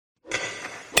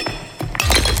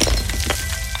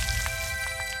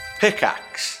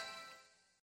Pickaxe.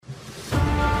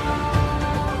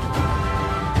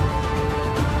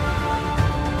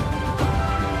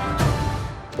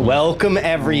 Welcome,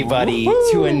 everybody,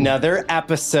 to another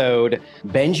episode.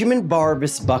 Benjamin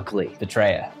Barbas Buckley.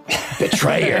 Betrayer.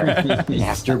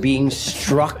 After being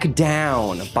struck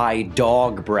down by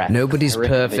dog breath. Nobody's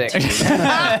perfect.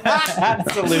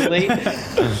 Absolutely.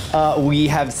 We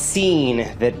have seen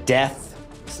that death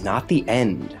is not the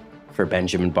end for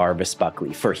Benjamin Barbas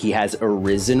Buckley, for he has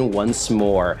arisen once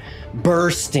more,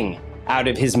 bursting out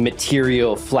of his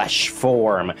material flesh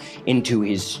form into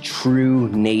his true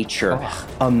nature,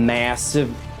 a massive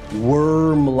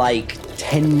worm-like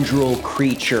tendril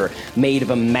creature made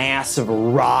of a mass of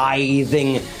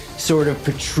writhing sort of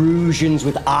protrusions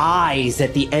with eyes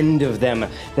at the end of them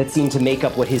that seem to make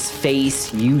up what his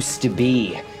face used to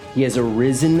be. He has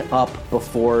arisen up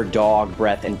before dog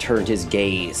breath and turned his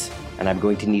gaze. And I'm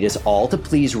going to need us all to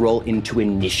please roll into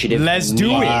initiative. Let's do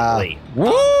it.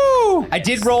 Woo! I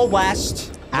did roll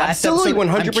last Absolutely,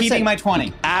 episode. 100%. I'm keeping my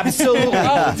 20. Absolutely.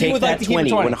 Oh, Take you would that like to keep 20,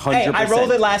 it 20. 100%. Hey, I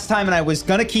rolled it last time and I was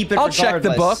going to keep it I'll regardless. check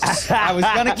the books. I was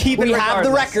going to keep it We have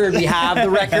the record. We have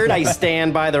the record. I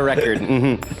stand by the record.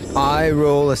 Mm-hmm. I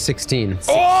roll a 16.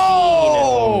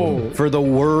 Oh! For the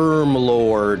Worm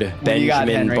Lord, do you got,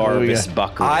 Benjamin Henry? What do you Barbas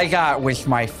Buckley. I got, with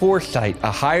my foresight, a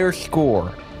higher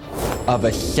score of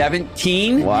a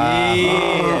 17. Wow.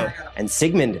 Yeah. And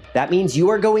Sigmund, that means you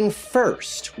are going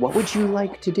first. What would you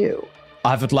like to do?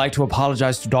 I would like to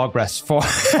apologize to Dog Breast for...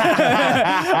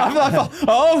 I'm like,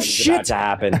 oh, About shit. to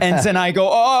happen. And then I go,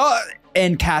 oh,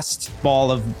 and cast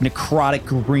ball of necrotic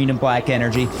green and black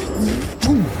energy.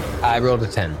 I rolled a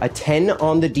 10. A 10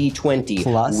 on the D20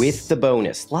 Plus? with the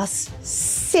bonus. Plus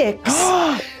 6.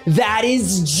 That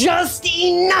is just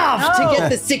enough to get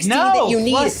the 16 that you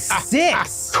need. plus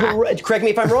 6. Correct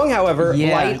me if I'm wrong, however.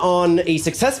 Yeah. Light on a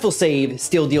successful save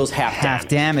still deals half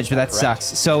Damage, but that sucks.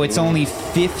 So it's only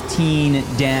 15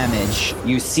 damage.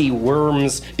 You see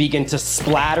worms begin to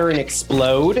splatter and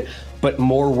explode, but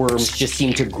more worms just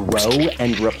seem to grow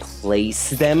and replace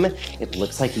them. It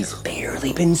looks like he's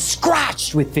barely been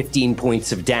scratched with 15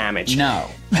 points of damage. No.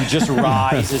 He just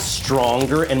rises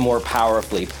stronger and more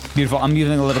powerfully. Beautiful. I'm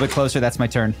moving a little bit closer. That's my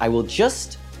turn. I will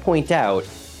just point out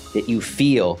that you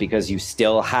feel, because you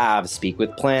still have Speak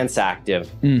with Plants active,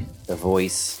 the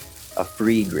voice of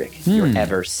Friedrich, your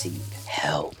ever seed.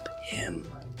 Help him.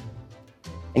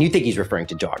 And you think he's referring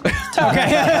to dog. Okay. Just to be clear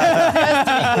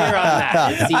on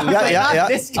that. It seems like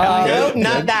this guy. No,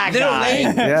 not that guy.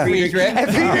 Yeah. Friedrich. And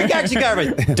Friedrich actually got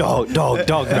it. Dog breath.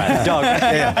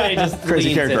 And he just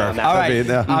Crazy leans in character. on that. All right.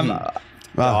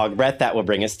 Dog breath, that will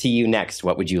bring us to you next.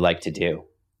 What would you like to do?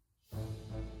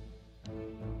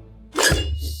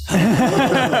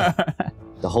 The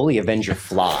Holy Avenger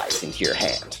flies into your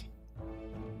hand.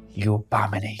 You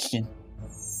abomination.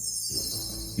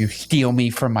 You steal me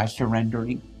from my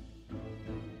surrendering.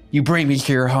 You bring me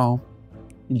to your home.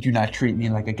 You do not treat me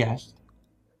like a guest.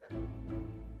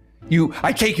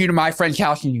 I take you to my friend's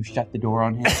house and you shut the door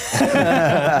on him.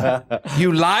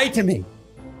 You lie to me.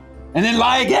 And then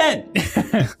lie again.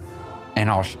 And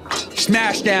I'll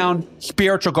smash down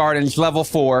Spiritual Gardens level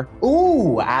 4.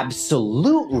 Ooh,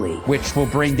 absolutely. Which will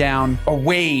bring down a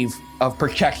wave of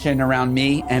protection around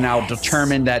me. And I'll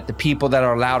determine that the people that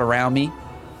are allowed around me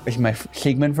is my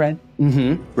Sigmund friend.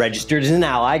 Mm-hmm. Registered as an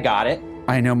ally, got it.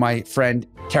 I know my friend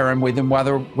Karen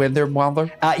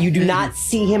Witherwather. You do not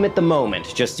see him at the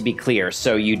moment, just to be clear,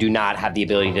 so you do not have the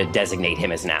ability to designate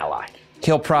him as an ally.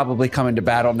 He'll probably come into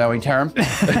battle knowing Taram.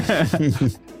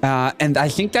 And I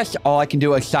think that's all I can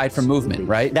do aside from movement,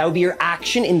 right? That would be your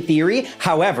action in theory.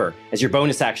 However, as your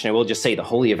bonus action, I will just say the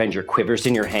Holy Avenger quivers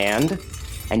in your hand,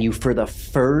 and you, for the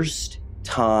first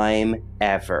time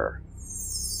ever,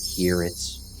 hear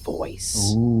its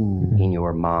voice in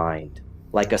your mind.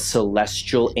 Like a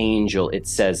celestial angel, it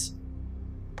says,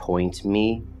 "Point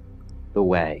me the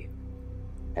way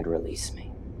and release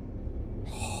me."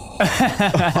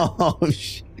 Oh,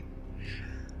 shit.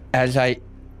 As I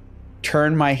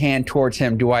turn my hand towards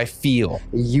him, do I feel?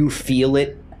 You feel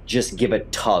it, just give a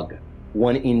tug.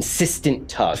 One insistent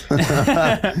tug.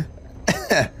 I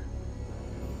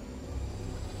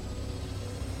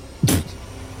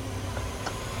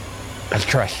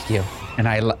trust you. And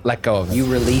I let go of it. You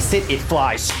release it, it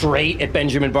flies straight at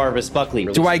Benjamin Barbas Buckley.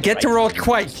 Do I get to roll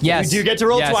twice? Yes. You do get to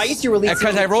roll Yes. twice, you release it.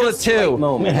 Because I rolled a just the right 2.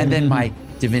 moment. And then my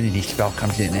divinity spell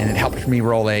comes in and it helps me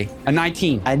roll a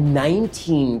 19. A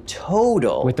 19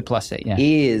 total With the +8, yeah.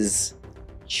 is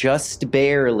just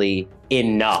barely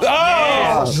enough.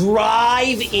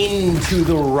 Drive into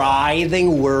the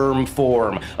writhing worm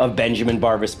form of Benjamin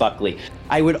Barvis Buckley.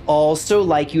 I would also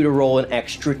like you to roll an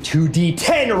extra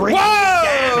 2d10 radiant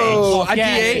damage. A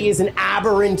D8? He is an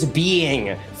aberrant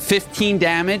being. 15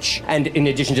 damage. And in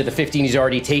addition to the 15 he's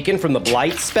already taken from the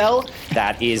Blight spell,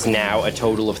 that is now a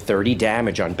total of 30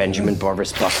 damage on Benjamin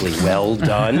Barvis Buckley. Well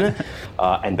done.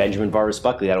 And Benjamin Barvis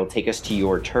Buckley, that'll take us to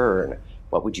your turn.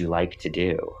 What would you like to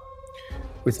do?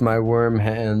 With my worm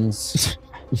hands,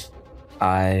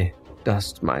 I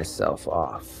dust myself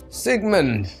off.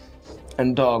 Sigmund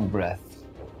and dog breath.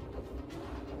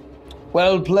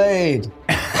 Well played.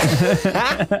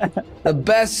 The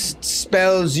best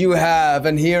spells you have,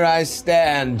 and here I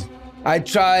stand. I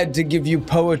tried to give you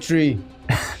poetry,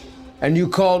 and you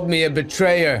called me a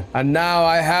betrayer, and now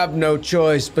I have no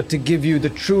choice but to give you the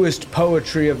truest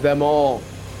poetry of them all.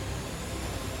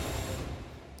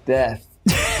 Death.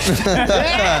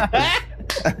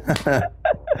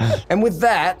 And with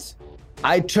that,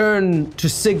 I turn to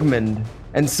Sigmund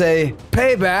and say,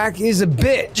 payback is a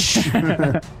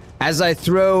bitch. As I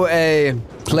throw a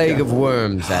plague of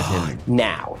worms at him.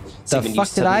 Now, The Sigmund, fuck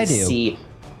did I do? you see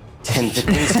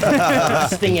tentacles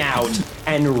bursting out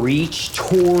and reach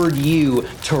toward you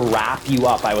to wrap you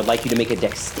up. I would like you to make a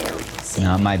dexterity save.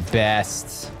 Not my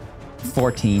best.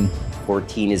 14.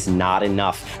 14 is not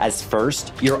enough, as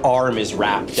first your arm is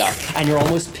wrapped up and you're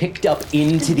almost picked up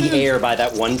into the air by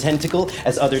that one tentacle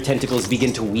as other tentacles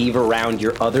begin to weave around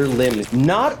your other limbs.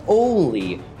 Not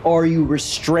only are you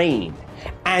restrained,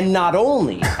 and not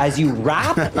only, as you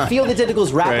feel the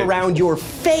tentacles wrap around your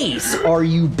face, are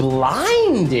you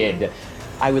blinded?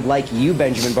 I would like you,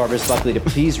 Benjamin Barvis Buckley, to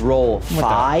please roll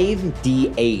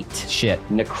 5d8 Shit.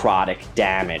 necrotic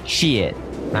damage. Shit.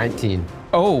 19.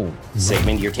 Oh.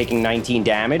 Sigmund, you're taking 19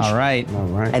 damage. All right.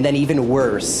 And then even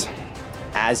worse,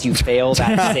 as you fail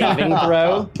that saving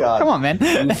throw, Come on, man.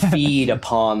 you feed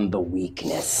upon the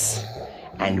weakness.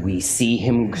 And we see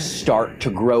him start to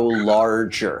grow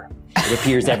larger. It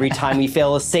appears every time we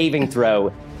fail a saving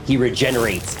throw, he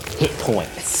regenerates hit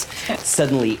points.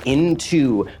 Suddenly,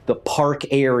 into the park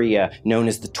area known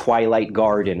as the Twilight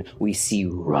Garden, we see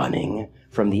running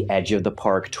from the edge of the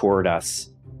park toward us,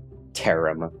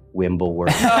 Taram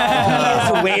Wimbleworth. He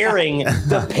is wearing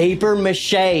the paper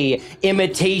mache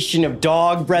imitation of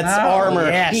Dog Breath's armor.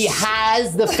 yes. He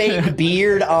has the fake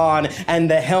beard on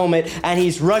and the helmet, and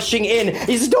he's rushing in.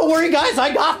 He says, "Don't worry, guys,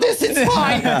 I got this. It's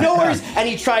fine. No worries." And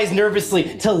he tries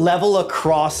nervously to level a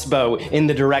crossbow in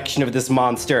the direction of this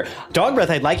monster. Dog Breath,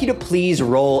 I'd like you to please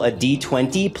roll a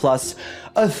d20 plus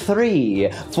a 3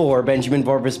 for Benjamin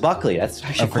Barvis Buckley. That's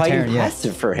actually for quite Taryn, yeah.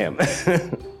 impressive for him.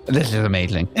 This is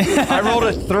amazing. I rolled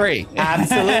a 3.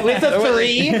 Absolutely. With a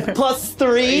 3 plus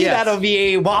 3, Yes. that'll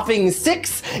be a whopping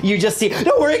 6. You just see,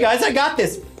 "Don't worry, guys, I got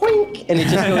this." Boink, and it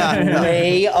just goes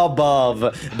way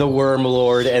above the Worm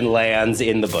Lord and lands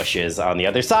in the bushes on the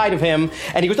other side of him.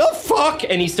 And he goes, "Oh, fuck!"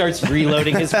 And he starts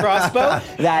reloading his crossbow.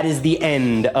 That is the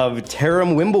end of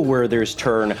Taram Wimbleworther's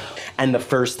turn. And the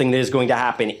first thing that is going to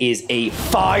happen is a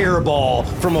fireball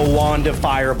from a wand of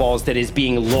fireballs that is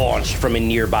being launched from a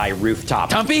nearby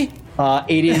rooftop. Tumpy?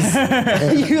 It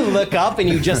is, you look up and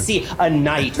you just see a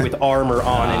knight with armor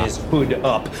on and his hood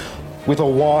up, with a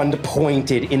wand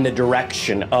pointed in the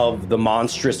direction of the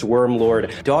monstrous Worm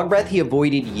Lord. Dog Breath, he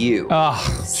avoided you.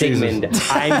 Sigmund,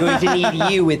 I'm going to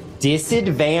need you with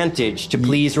disadvantage to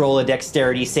please roll a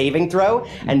dexterity saving throw.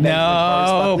 And Benjamin Barvis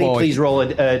Buckley, boy. please roll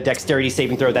a dexterity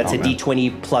saving throw. That's a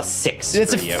d20 plus 6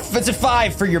 It's for you. it's a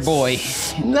 5 for your boy.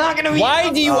 Not gonna be.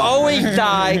 Why do you always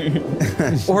die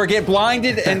or get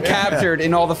blinded and captured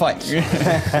in all the fights?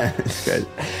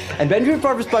 And Benjamin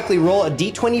Barvis Buckley, roll a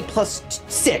d20 plus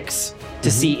 6 to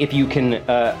see if you can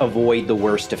avoid the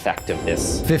worst effect of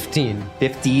this. 15.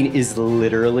 15 is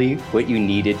literally what you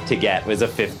needed to get, was a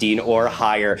 15 or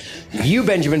higher. You,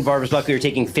 Benjamin Barvis Buckley, are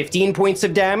taking 15 points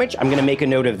of damage. I'm going to make a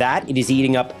note of that. It is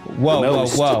eating up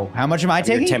Whoa. How much am I of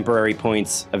your taking? temporary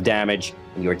points of damage.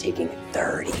 And you're taking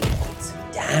 30 points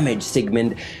of damage,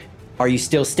 Sigmund. Are you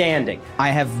still standing? I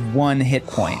have 1 hit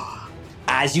point.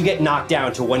 As you get knocked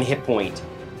down to 1 hit point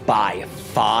by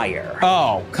fire,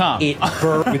 Oh, come. it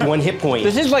burned with 1 hit point.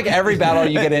 This is like every battle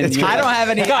you get in. I don't have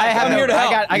any. Guys, I'm here to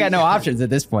help. I got no options at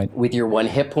this point. With your 1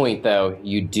 hit point, though,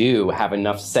 you do have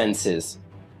enough senses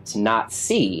to not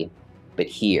see, but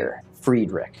hear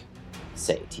Friedrich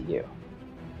say to you,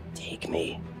 "Take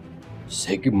me,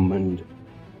 Sigmund.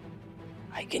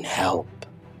 I can help."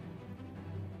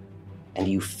 And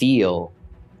you feel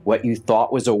what you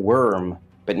thought was a worm,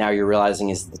 but now you're realizing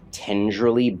is the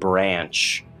tendrily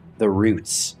branch, the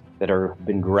roots that have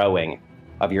been growing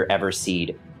of your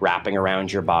Everseed wrapping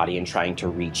around your body and trying to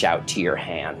reach out to your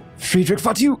hand. Friedrich,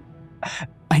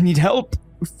 I need help.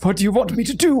 What do you want me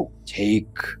to do?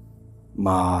 Take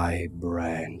my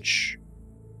branch.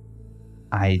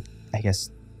 I guess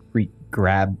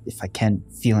grab, if I can,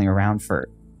 feeling around for...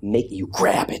 You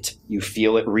grab it. You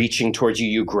feel it reaching towards you.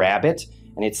 You grab it,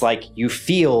 and it's like you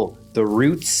feel the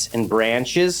roots and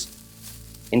branches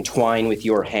entwine with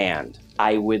your hand.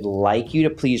 I would like you to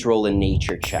please roll a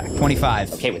nature check.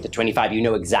 25. Okay, with the 25, you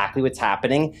know exactly what's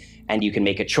happening, and you can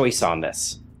make a choice on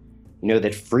this. You know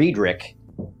that Friedrich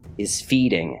is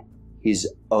feeding his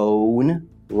own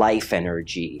life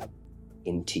energy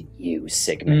into you,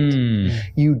 Sigmund.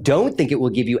 You don't think it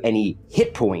will give you any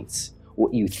hit points.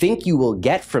 What you think you will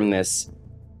get from this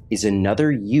is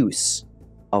another use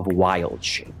of wild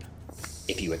shape,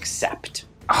 if you accept.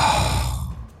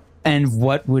 And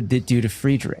what would it do to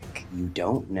Friedrich? You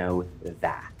don't know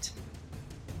that.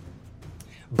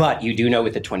 But you do know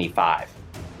with the 25,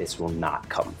 this will not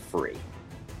come free.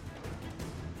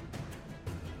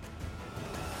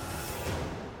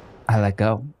 I let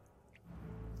go.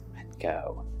 Let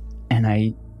go. And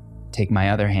I take my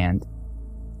other hand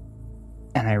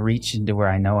and I reach into where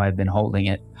I know I've been holding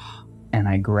it and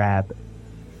I grab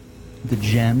the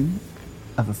gem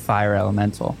of a fire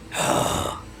elemental.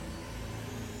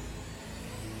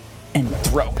 And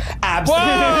throw. Absolutely.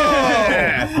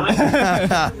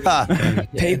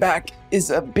 Payback is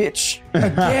a bitch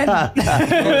again.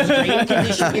 Restraint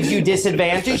condition gives you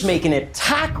disadvantage. Make an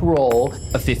attack roll.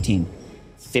 A 15.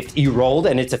 50. You rolled,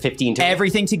 and it's a 15 to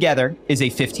Everything together is a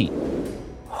 15.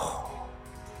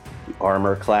 The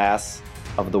armor class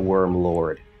of the Worm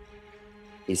Lord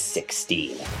is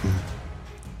 16.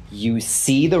 You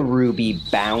see the ruby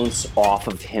bounce off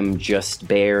of him just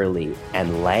barely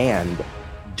and land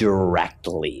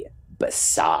directly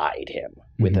beside him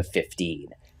with a 15.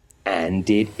 And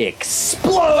it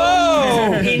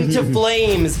explodes into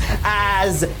flames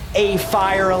as a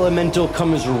fire elemental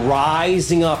comes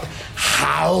rising up,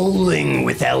 howling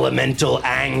with elemental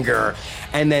anger,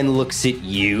 and then looks at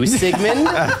you, Sigmund,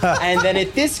 and then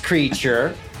at this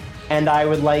creature. And I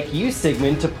would like you,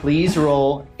 Sigmund, to please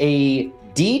roll a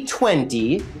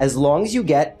d20 as long as you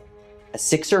get a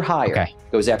 6 or higher. Okay.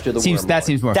 Goes after the worm. That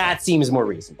seems more. That seems more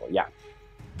reasonable, yeah.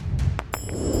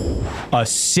 A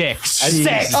 6. A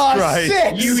 6. Christ.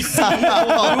 6. You see him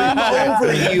loom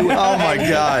over you. Oh my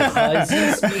God. As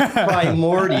you speak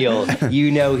primordial, you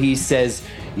know he says,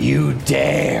 "You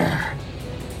dare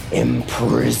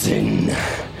imprison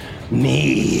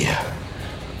me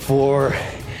for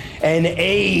an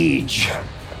age.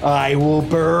 I will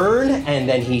burn," and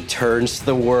then he turns to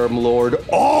the Worm Lord,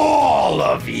 "all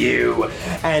of you,"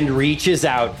 and reaches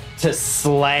out to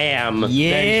slam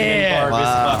Benjamin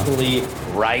Barbus Buckley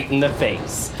right in the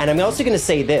face. And I'm also going to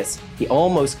say this. He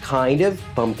almost kind of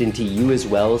bumped into you as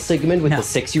well, Sigmund, with the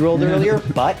 6-year-old earlier,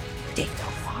 but did no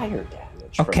fire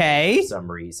damage from him for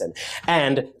some reason.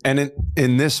 And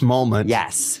in this moment,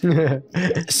 yes,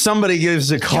 somebody gives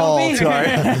a call to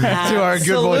our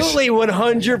good boy. Absolutely,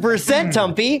 100%,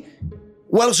 Tumpy.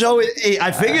 Well, so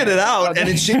I figured it out, and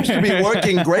it seems to be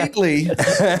working greatly.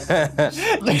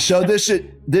 So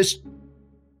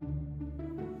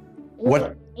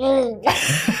what?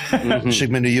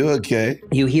 Sigmund, are you okay?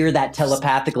 You hear that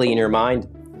telepathically in your mind.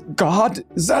 God,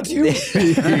 is that you?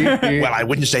 Well, I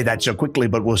wouldn't say that so quickly,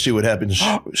 but we'll see what happens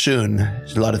soon.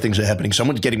 There's a lot of things are happening.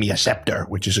 Someone's getting me a scepter,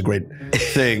 which is a great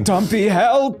thing. Tumpy,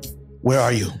 help! Where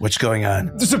are you? What's going on?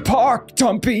 There's a park,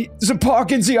 Tumpy. There's a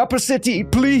park in the upper city,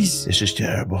 please. This is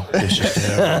terrible. This is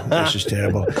terrible. This is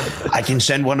terrible. I can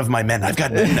send one of my men. I've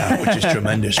got men now, which is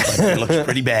tremendous, but it looks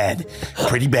pretty bad.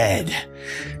 Pretty bad.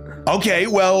 Okay,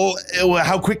 well,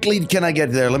 how quickly can I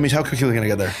get there? How quickly can I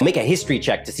get there? Make a history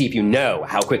check to see if you know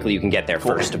how quickly you can get there,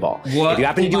 first of all. What? If you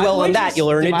happen to do well on that,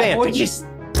 you'll earn advantage.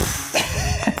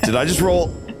 Did I just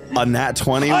roll a nat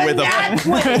 20 with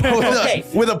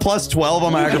a plus 12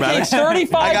 on my acrobatics?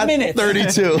 35 minutes.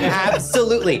 32.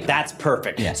 Absolutely. That's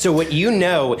perfect. Yeah. So what you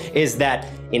know is that,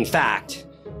 in fact,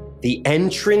 the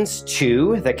entrance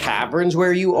to the caverns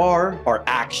where you are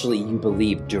actually, you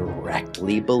believe,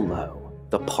 directly below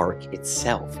the park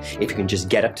itself. If you can just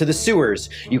get up to the sewers,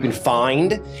 you can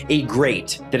find a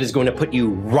grate that is going to put you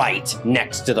right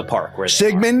next to the park. Where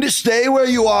Sigmund, stay where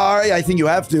you are. I think you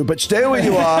have to, but stay where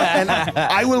you are, and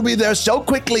I will be there so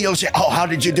quickly. You'll say, "Oh, how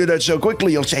did you do that so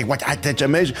quickly?" You'll say, "What? That's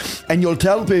amazing," and you'll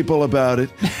tell people about it,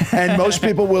 and most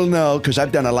people will know because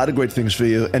I've done a lot of great things for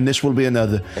you, and this will be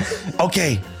another.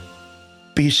 Okay,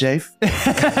 Be safe.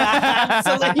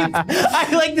 Absolutely. I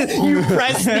like this. You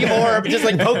press the orb, just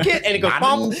like poke it, and it goes.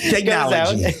 Modern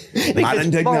technology.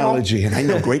 Modern technology, and I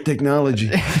know great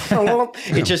technology.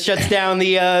 It just shuts down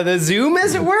the Zoom,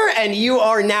 as it were, and you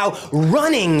are now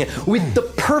running with the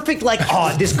perfect, like,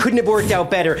 oh, this couldn't have worked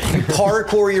out better. You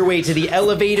parkour your way to the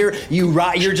elevator.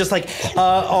 You're just like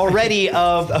already.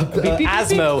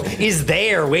 Asmo is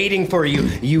there waiting for you.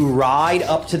 You ride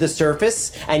up to the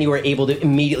surface, and you are able to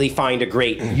immediately find a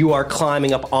grate. You are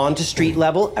climbing up onto street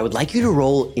level. I would like you to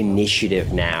roll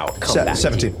initiative now.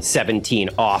 17. 17.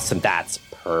 Awesome. That's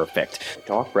perfect.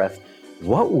 Dark Breath,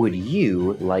 what would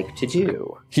you like to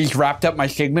do? He's wrapped up my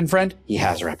Sigmund friend? He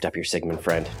has wrapped up your Sigmund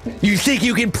friend. You think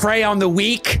you can prey on the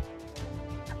weak?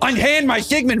 Unhand my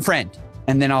Sigmund friend!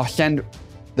 And then I'll send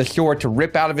the sword to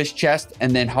rip out of his chest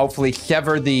and then hopefully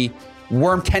sever the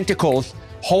worm tentacles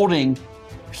holding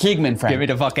Sigmund friend. Get me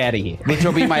the fuck out of here. Which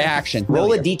will be my action.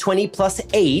 Roll a d20 plus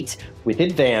 8 with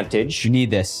advantage. You need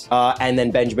this. And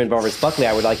then Benjamin Barvis Buckley,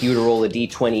 I would like you to roll a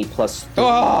d20 plus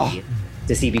 3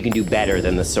 to see if you can do better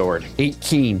than the sword.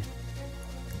 18.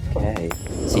 Okay.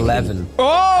 11.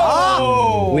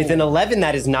 Oh! With an 11,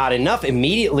 that is not enough.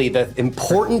 Immediately, the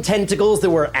important tentacles that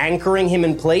were anchoring him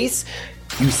in place,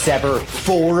 you sever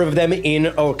 4 of them in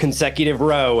a consecutive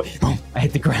row. I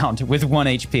hit the ground with 1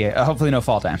 HP. Hopefully no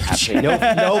fall damage. Okay,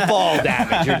 no fall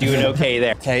damage. You're doing okay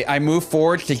there. Okay, I move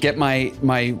forward to get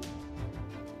my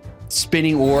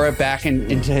spinning aura back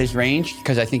into his range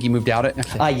because I think he moved out it.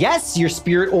 Yes, your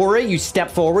spirit aura, you step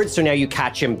forward, so now you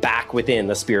catch him back within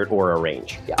the spirit aura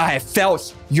range. Yeah. I have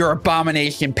felt your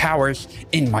abomination powers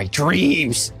in my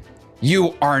dreams.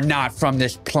 You are not from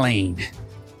this plane.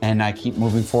 And I keep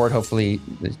moving forward. Hopefully,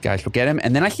 the guys will get him.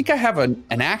 And then I think I have an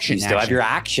action. You still have your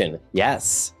action.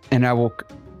 Yes. And I will,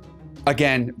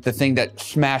 again, the thing that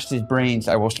smashed his brains,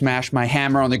 I will smash my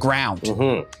hammer on the ground,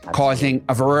 causing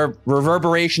a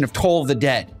reverberation of Toll of the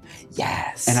Dead.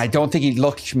 Yes. And I don't think he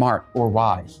looks smart or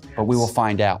wise, but we will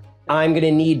find out. I'm going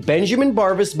to need Benjamin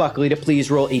Barvis Buckley to please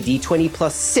roll a d20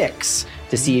 plus 6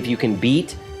 to see if you can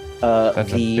beat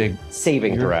the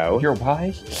saving throw. You're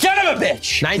wise? Son of a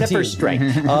bitch! 19 for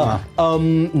strength.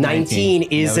 19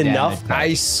 is No enough. damage.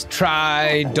 Nice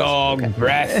try, dog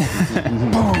breath.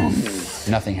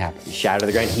 Boom. Nothing happened. Shout to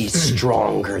the ground. He's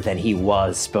stronger than he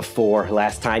was before.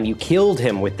 Last time you killed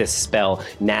him with this spell.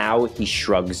 Now he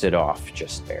shrugs it off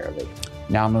just barely.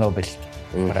 Now I'm a little bit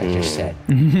what I just said.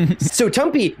 So,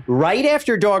 Tumpy, right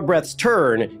after Dog Breath's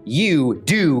turn, you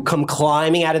do come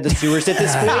climbing out of the sewers at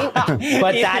this point,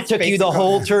 but that took you the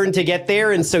whole turn to get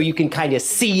there, and so you can kind of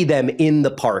see them in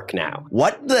the park now.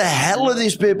 What the hell are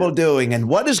these people doing? And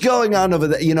what is going on over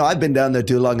there? You know, I've been down there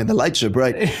too long and the lights are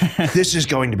bright. This is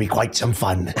going to be quite some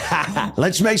fun.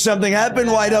 Let's make something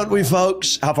happen. Why don't we,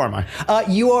 folks? How far am I?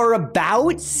 You are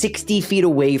about 60 feet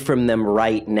away from them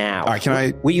right now. All right, can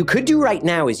I? What you could do right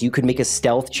now is you could make a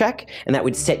stealth check, and that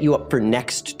would set you up for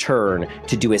next turn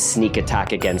to do a sneak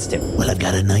attack against him. Well, I've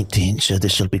got a 19, so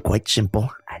this will be quite simple.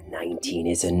 A 19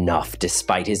 is enough.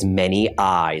 Despite his many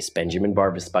eyes, Benjamin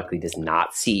Barvis Buckley does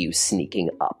not see you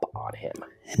sneaking up on him.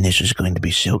 And this is going to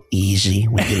be so easy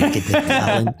when you look at the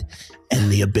talent and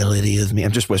the ability of me.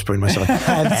 I'm just whispering myself.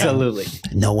 Absolutely.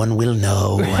 No one will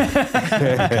know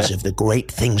because of the great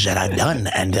things that I've done,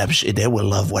 and they will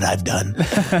love what I've done.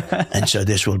 And so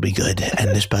this will be good. And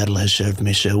this battle has served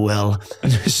me so well.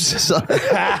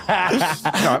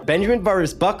 Benjamin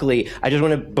Barvis Buckley, I just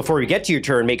want to, before we get to your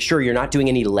turn, make sure you're not doing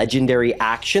any legendary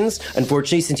actions.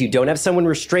 Unfortunately, since you don't have someone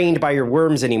restrained by your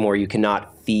worms anymore, you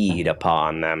cannot feed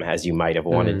upon them as you might have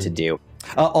wanted to do.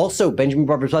 Also, Benjamin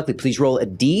Barvis Buckley, please roll a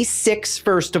d6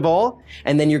 first of all,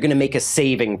 and then you're going to make a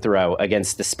saving throw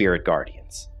against the Spirit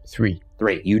Guardians. 3.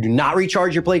 3. You do not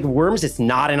recharge your Plague of Worms. It's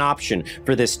not an option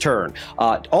for this turn.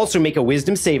 Also, make a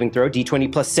Wisdom saving throw,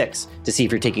 d20 plus 6, to see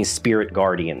if you're taking Spirit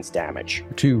Guardians damage.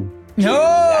 2. No!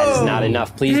 That is not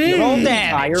enough. Please roll the damage.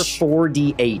 entire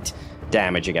 4d8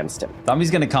 damage against him.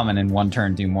 Tommy's gonna come in one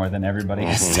turn, do more than everybody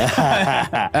else.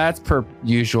 That's per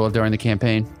usual during the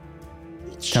campaign.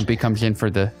 Tumpy comes in for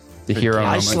the hero I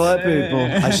moment. slap people.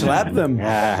 I slap them.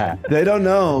 They don't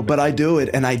know, but I do it.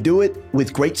 And I do it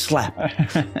with great slap,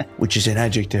 which is an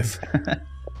adjective.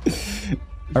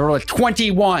 I roll a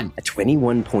 21.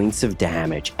 21 points of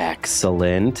damage.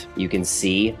 Excellent. You can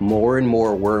see more and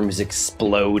more worms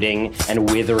exploding and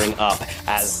withering up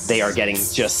as they are getting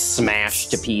just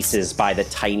smashed to pieces by the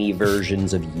tiny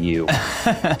versions of you.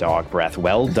 Dog Breath,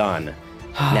 well done.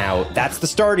 Now, that's the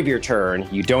start of your turn.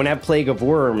 You don't have Plague of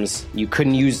Worms. You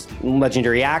couldn't use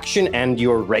legendary action and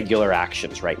your regular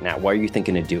actions right now. What are you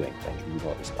thinking of doing?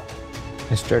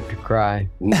 I start to cry.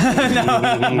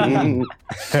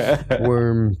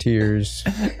 Worm tears.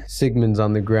 Sigmund's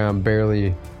on the ground,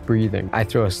 barely breathing. I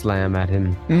throw a slam at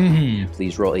him.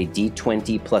 Please roll a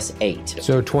d20 plus 8.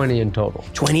 So 20 in total.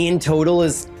 20 in total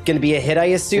is going to be a hit, I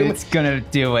assume? It's gonna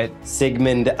do it.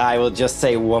 Sigmund, I will just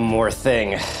say one more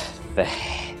thing.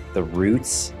 The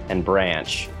roots and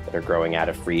branch that are growing out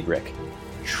of Friedrich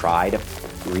try to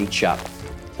reach up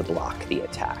to block the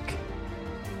attack.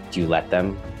 Do you let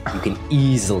them? You can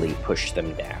easily push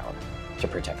them down to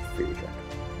protect Friedrich.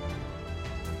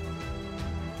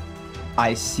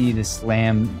 I see the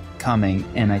slam coming,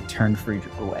 and I turn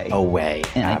Friedrich away. Away.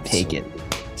 And I take it.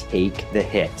 Take the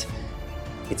hit.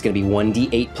 It's going to be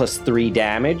 1d8 plus 3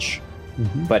 damage,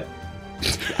 but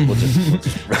we'll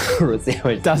just see how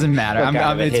it Doesn't matter. What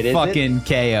kind of a hit It's is fucking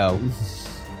KO.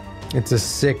 It's a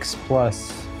 6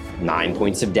 plus. 9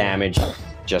 points of damage.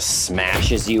 Just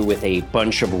smashes you with a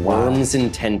bunch of worms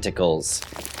and tentacles.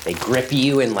 They grip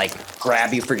you and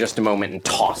grab you for just a moment and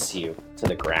toss you to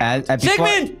the ground.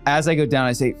 Sigmund! As I go down,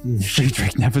 I say,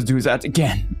 Friedrich, never do that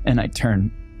again. And I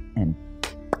turn and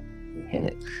hit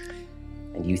it.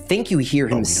 And you think you hear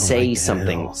him say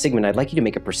something. Sigmund, I'd like you to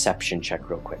make a perception check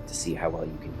real quick to see how well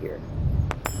you can hear.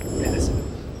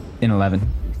 in 11.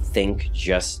 You think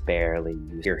just barely.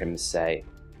 You hear him say,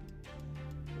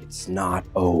 "It's not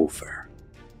over."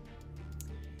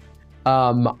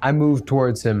 I move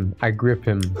towards him. I grip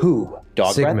him. Who?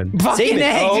 Dog Sigmund. breath? Fucking Sigmund.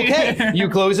 A, dude. Okay. You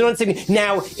close in on Sigmund.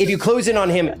 Now, if you close in on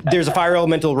him, there's a fire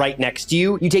elemental right next to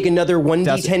you. You take another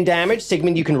 1d10 damage.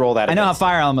 Sigmund, you can roll that. I know how against.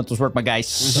 fire elementals work, my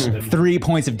guys. 3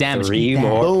 points of damage. 3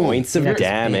 more points of Yes,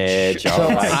 damage. bitch. All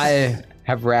right. I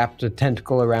have wrapped a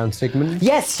tentacle around Sigmund.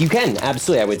 Yes, you can.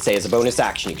 Absolutely. I would say as a bonus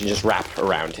action, you can just wrap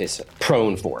around his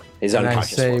prone form, his And I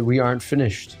unconscious say, form. we aren't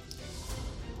finished.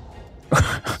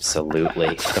 Absolutely.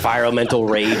 The fire elemental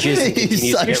rages and continues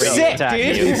to get ready to sick, attack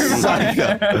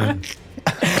dude. you.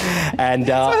 And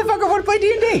Motherfucker want to play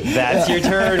D&D. that's your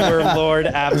turn,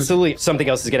 Wormlord. Absolutely. Something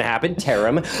else is going to happen.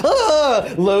 Terum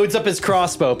loads up his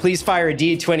crossbow. Please fire a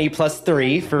d20 plus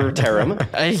 3 for Terum.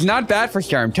 It's not bad for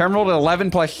Terum. Terum rolled an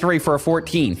 11 plus 3 for a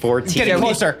 14. 14. Getting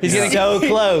closer. He's getting so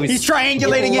close. He's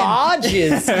triangulating It in.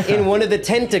 lodges in one of the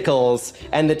tentacles,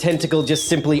 and the tentacle just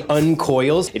simply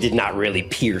uncoils. It did not really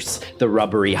pierce the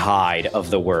rubbery hide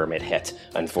of the worm it hit,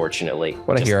 unfortunately.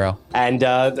 What a hero. And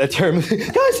the term,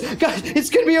 guys, it's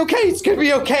gonna be okay. It's gonna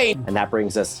be okay. And that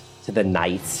brings us to the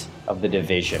Knights of the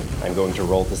Division. I'm going to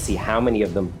roll to see how many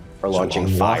of them are launching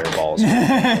fireballs.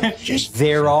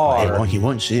 There are He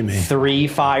won't see me. 3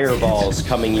 fireballs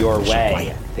coming your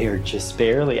way. They're just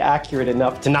barely accurate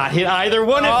enough to not hit either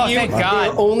one of you. Thank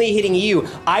God. They're only hitting you.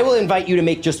 I will invite you to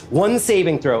make just one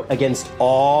saving throw against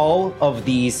all of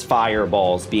these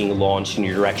fireballs being launched in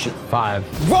your direction. 5.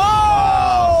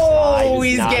 Whoa! is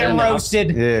He's not getting enough.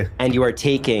 roasted. Yeah. And you are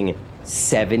taking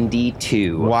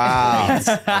 72 Wow.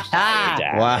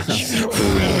 damage.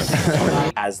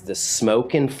 As the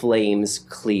smoke and flames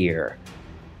clear,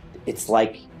 it's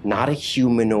like not a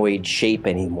humanoid shape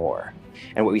anymore.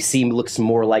 And what we see looks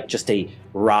more like just a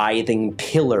writhing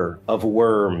pillar of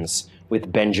worms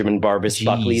with Benjamin Barbas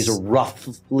Buckley's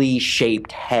roughly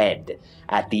shaped head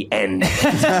at the end.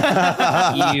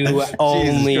 You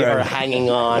only Christ. are hanging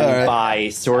on by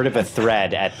sort of a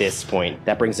thread at this point.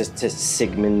 That brings us to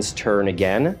Sigmund's turn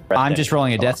again. I'm just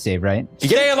rolling a death save, right? You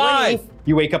get a 20,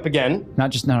 you wake up again.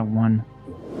 Not a 1.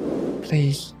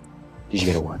 Please. Did you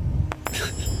get a 1?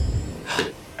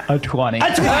 A 20.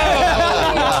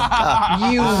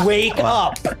 You wake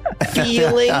up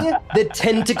feeling the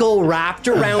tentacle wrapped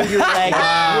around your leg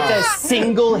with a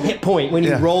single hit point. When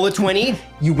you roll a 20,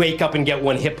 you wake up and get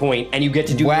 1 hit point, and you get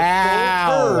to do your full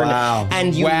turn. Wow.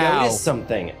 And you Wow. notice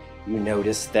something. You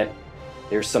notice that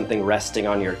there's something resting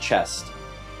on your chest.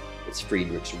 It's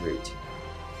Friedrich's root.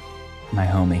 My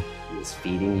homie. He is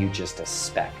feeding you just a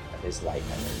speck of his life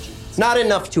energy. It's not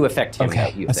enough to affect him,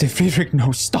 Okay. though, you I say, think. Friedrich,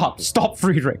 no, stop,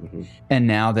 Friedrich. And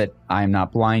now that I'm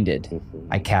not blinded,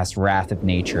 I cast Wrath of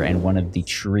Nature, and one of the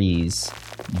trees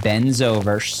bends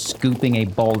over, scooping a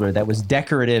boulder that was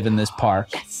decorative in this park,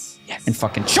 and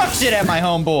fucking chucks it at my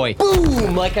homeboy.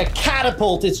 Boom! Like a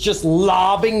catapult, it's just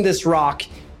lobbing this rock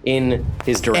in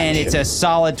his direction. And it's a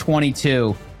solid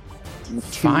 22.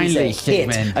 Finally, It's a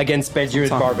hit Sigmund. against Benjamin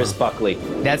Barbas Buckley.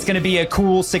 That's going to be a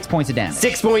cool 6 points of damage.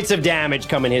 6 points of damage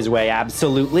coming his way,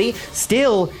 absolutely.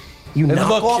 Still, you knock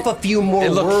looked- off a few more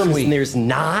it looked worms, sweet. and there's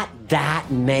not that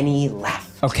many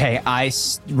left. Okay, I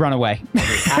run away.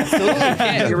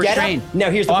 Absolutely. You're Get up. restrained. Now,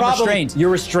 here's the Oh, I'm problem. restrained.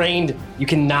 You're restrained. You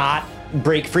cannot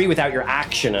break free without your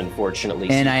action, unfortunately.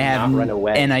 And so I you have, cannot run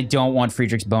away. and I don't want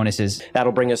Friedrich's bonuses.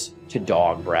 That'll bring us to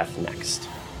Dog Breath next.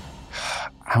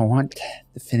 I want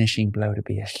the finishing blow to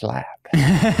be a slap.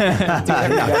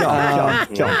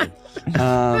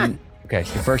 Okay,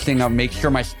 so first thing, I'll make sure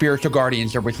my spiritual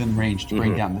guardians are within range to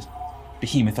bring down this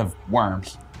behemoth of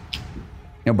worms.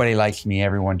 Nobody likes me.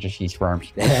 Everyone just eats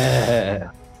worms.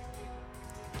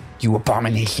 You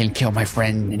abomination, kill my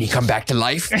friend and he come back to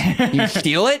life? You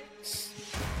steal it?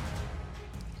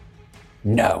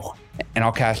 No. And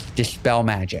I'll cast Dispel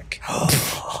Magic.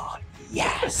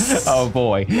 Yes. Oh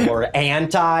boy. Your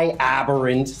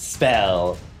anti-aberrant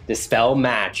spell, Dispel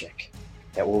Magic,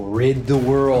 that will rid the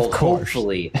world,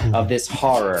 hopefully, of this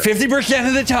horror. 50%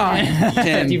 of the time.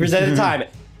 50% of the time.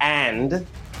 And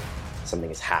something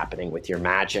is happening with your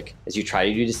magic. As you try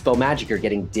to do Dispel Magic, you're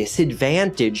getting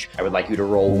disadvantage. I would like you to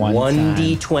roll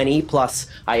 1d20 plus,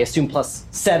 I assume, plus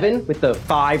 7 with the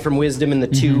 5 from Wisdom and the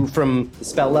 2 from the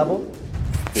spell level.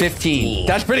 15.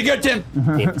 That's pretty good, Tim.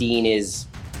 15 is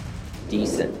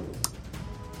decent.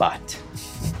 But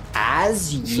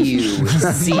as you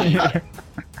see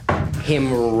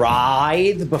him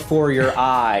writhe before your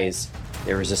eyes,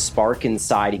 there is a spark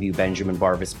inside of you, Benjamin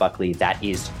Barvis Buckley, that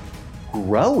is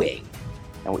growing.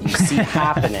 And what you see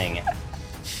happening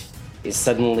is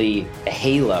suddenly a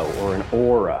halo or an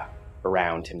aura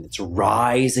around him that's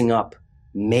rising up,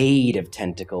 made of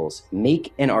tentacles.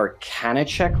 Make an Arcana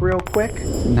check real quick.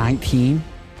 19.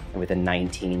 And with a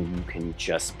 19, you can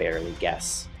just barely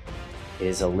guess. It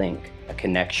is a link, a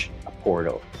connection, a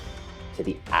portal to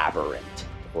the aberrant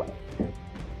plane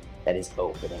that is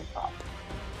opening up.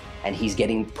 And he's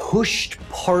getting pushed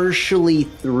partially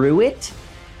through it,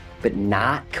 but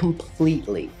not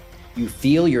completely. You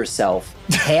feel yourself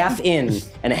half in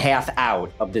and half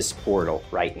out of this portal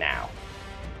right now.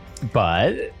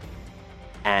 But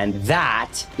And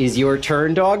that is your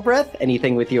turn, Dog Breath.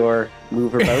 Anything with your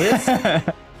move or bonus?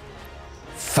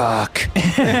 Fuck.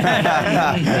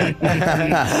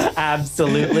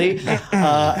 Absolutely.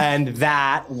 And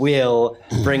that will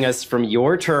bring us from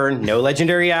your turn. No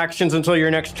legendary actions until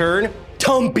your next turn.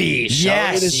 Tumpy,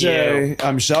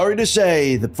 I'm sorry to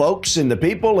say, the folks and the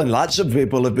people and lots of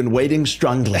people have been waiting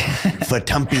strongly for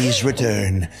Tumpy's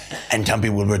return. And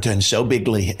Tumpy will return so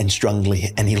bigly and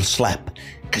strongly, and he'll slap,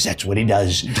 because that's what he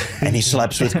does. And he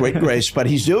slaps with great grace. But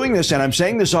he's doing this, and I'm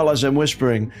saying this all as I'm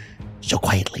whispering, so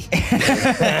quietly.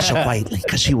 So quietly,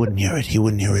 because he wouldn't hear it. He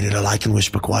wouldn't hear it at all. I can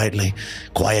whisper quietly,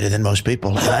 quieter than most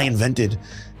people. And I invented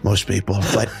most people.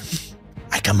 But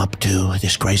I come up to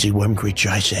this crazy worm creature,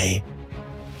 I say,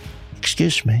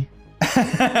 excuse me.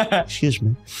 Excuse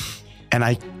me. And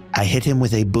I hit him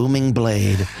with a booming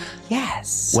blade.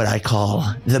 Yes. What I call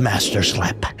the master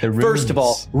slap. First of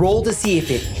all, roll to see if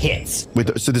it hits.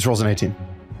 So this rolls an 18.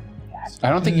 I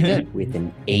don't think you did. With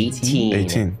an 18.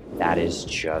 18. That is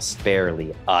just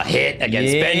barely a hit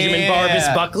against Benjamin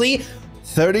Barvis Buckley.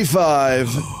 35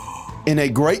 in a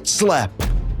great slap.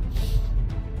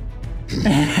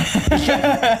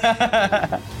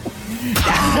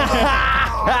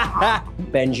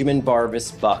 Benjamin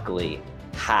Barvis Buckley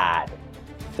had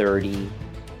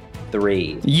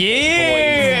 33 points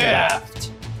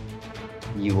left.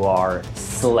 You are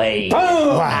slain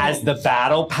as the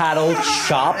battle paddle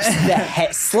chops the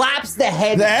head, slaps the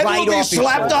head. The head right will be off your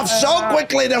slapped shoulder. off so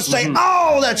quickly they'll say,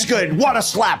 oh, that's good. What a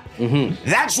slap.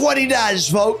 That's what he does,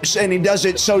 folks. And he does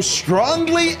it so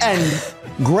strongly and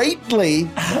greatly.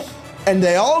 And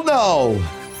they all know.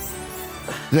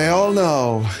 They all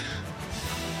know.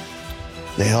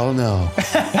 They all know.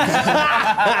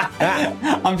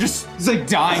 I'm just it's like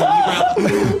dying.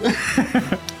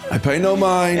 I pay no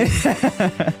mind.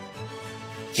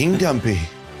 King Dumpy.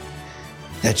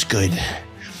 That's good.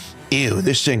 Ew,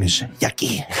 this thing is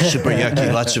yucky. Super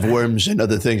yucky. Lots of worms and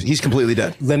other things. He's completely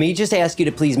dead. Let me just ask you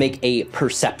to please make a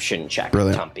perception check,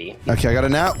 Brilliant. Tumpy. Okay, I got a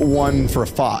nat 1 for a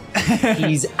thought.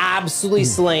 He's absolutely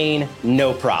slain,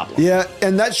 no problem. Yeah,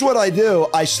 and that's what I do.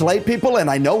 I slay people and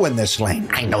I know when they're slain.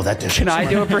 I know that they're Can I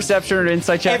do a perception or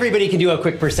insight check? Everybody can do a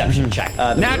quick perception check.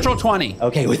 Natural 20.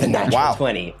 Okay, with a natural Wow.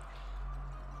 20,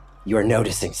 you're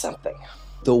noticing something.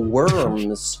 The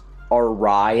worms are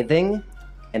writhing,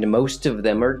 and most of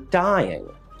them are dying.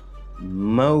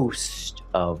 Most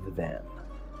of them.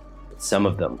 But some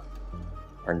of them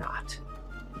are not.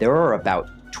 There are about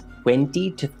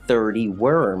 20 to 30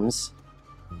 worms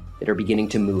that are beginning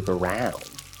to move around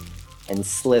and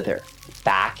slither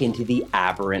back into the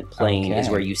aberrant plane is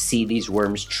where you see these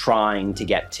worms trying to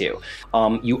get to.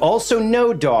 You also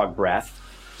know, Dog Breath,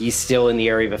 he's still in the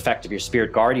area of effect of your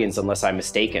spirit guardians, unless I'm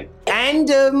mistaken. And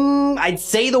I'd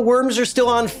say the worms are still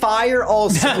on fire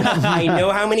also. I know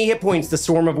how many hit points the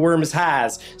swarm of worms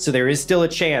has, so there is still a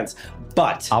chance.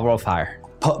 But I'll roll fire.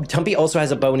 Tumpy also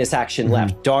has a bonus action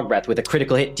left. Dog Breath with a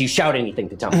critical hit. Do you shout anything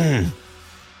to Tumpy?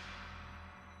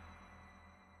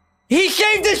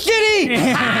 saved the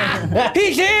city!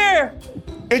 He's here!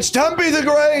 It's Tumpy the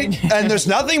Great, and there's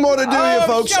nothing more to do here,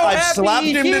 folks. so I've happy slapped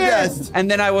he's him to here. death.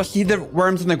 And then I will see the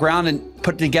worms on the ground and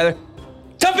put it together.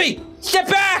 Tumpy, step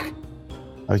back!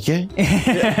 Okay.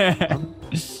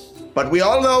 But we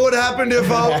all know what happened here,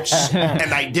 folks.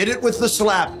 And I did it with the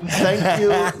slap. Thank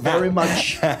you very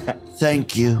much.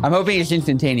 Thank you. I'm hoping it's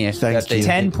instantaneous. Thank you.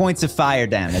 10 points of fire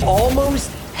damage.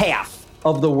 Almost half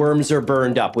of the worms are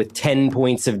burned up with 10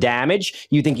 points of damage.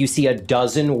 You think you see a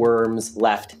dozen worms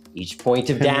left. Each point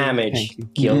of damage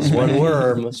kills one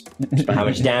worm. How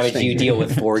much damage do you deal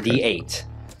with? 4d8.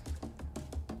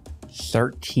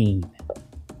 13.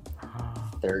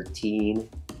 13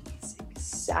 is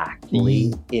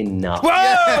exactly enough.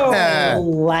 Yeah.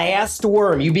 Last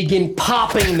worm. You begin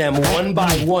popping them one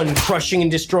by one, crushing and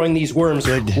destroying these worms.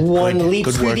 One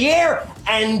leaps through the air,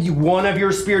 and one of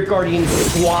your spirit guardians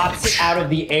swats out of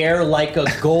the air like a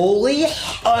goalie.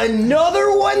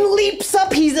 Another one leaps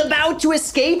up. He's about to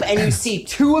escape, and you see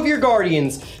two of your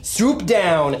guardians swoop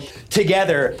down.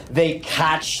 Together, they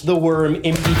catch the worm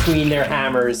in between their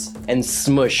hammers and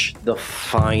smush the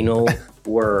final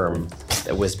worm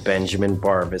that was Benjamin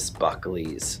Barbus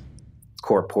Buckley's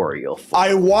corporeal form.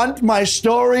 I want my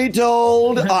story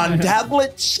told on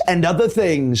tablets and other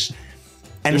things.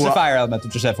 And There's a we're- fire elemental,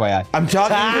 just FYI. I'm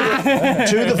talking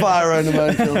to the fire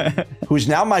elemental, who's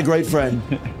now my great friend.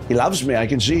 He loves me. I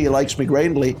can see he likes me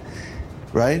greatly.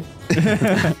 Right?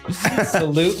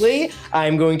 Absolutely.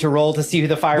 I'm going to roll to see who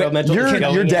the fire elemental is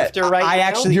going you're dead. after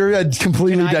right now. You're a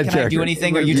completely dead Can character. I do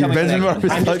anything, or you tell me? Benjamin what I can do?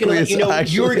 Barbus I'm just going to Buckley let you is know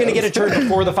actually- you're going to get a turn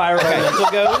before the fire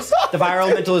elemental goes. The fire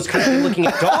elemental is currently looking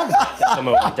at dog at the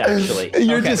moment, actually.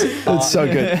 You're just, it's so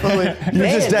good. You're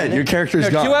just dead. Your character's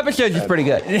No, gone. 2 episodes is pretty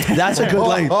good. That's a good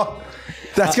length.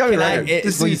 That's got me Can I- right.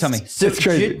 Will you tell me? So It's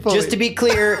crazy. just to be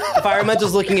clear, the fire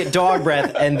elemental's looking at dog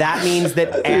breath, and that means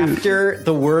that after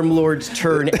the worm lord's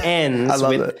turn ends love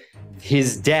with it.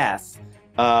 his death,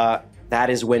 that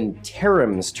is when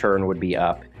Terram's turn would be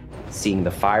up. Seeing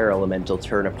the fire elemental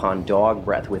turn upon dog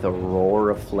breath with a roar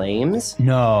of flames,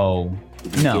 No.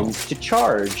 No. begins to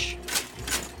charge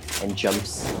and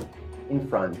jumps in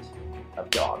front of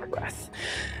dog breath.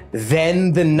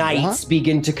 Then the knights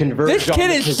begin to converge. This on kid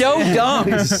the is so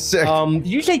dumb. Sick. Did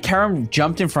you say Taram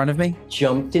jumped in front of me?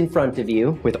 Jumped in front of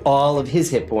you with all of his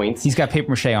hit points. He's got paper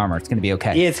mache armor. It's going to be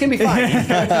okay. Yeah, it's gonna be fine. He's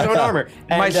got his own armor.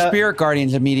 My And, spirit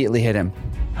guardians immediately hit him.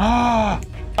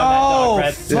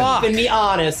 oh, fuck. Keeping me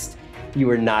honest, you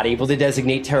were not able to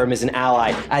designate Terram as an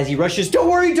ally. As he rushes, don't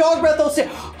worry, dog breath. I'll say,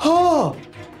 oh.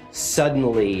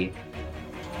 Suddenly,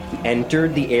 you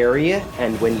entered the area,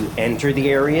 and when you enter the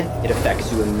area, it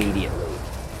affects you immediately.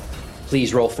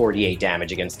 Please roll 48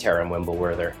 damage against Terram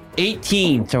Wimbleworther.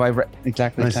 18. So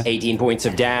exactly. 18 points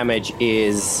of damage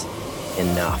is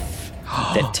enough.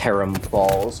 That Terram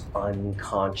falls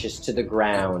unconscious to the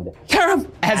ground. Taram!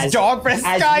 As dog breath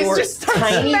as guys your just start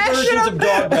tiny smashing versions of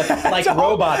dog breath, like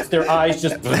robots, their eyes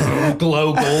just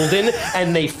glow golden,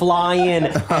 and they fly in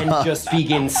and just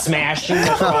begin smashing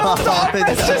across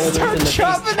the shoulders and the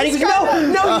face. And he goes,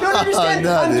 no, you don't understand.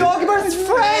 No, I'm dude. dog breath's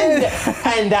friend.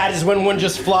 And that is when one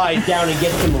just flies down and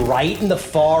gets him right in the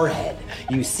forehead.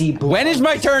 You see blood When is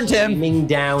my turn, Tim? streaming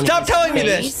down Stop his telling me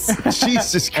face. this.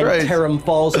 Jesus And Christ. Terram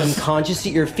falls unconscious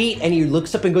at your feet, and he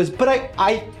looks up and goes, but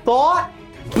I thought,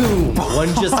 boom, one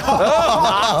just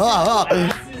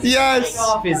Yes.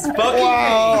 off his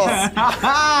fucking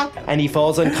face. And he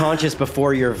falls unconscious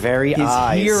before your very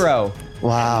eyes. Hero.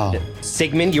 Wow.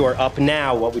 Sigmund, you are up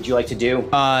now. What would you like to do?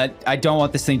 I don't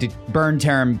want this thing to burn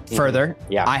Terram further.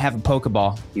 Yeah. I have a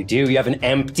Pokeball. You do. You have an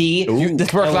empty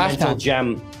This worked last elemental time.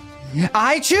 gem.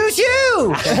 I choose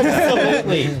you!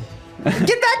 Absolutely.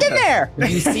 Get back in there!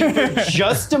 You see for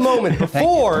just a moment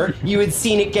before you had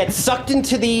seen it get sucked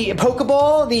into the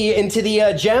Pokeball, into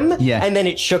the gem, Yeah. and then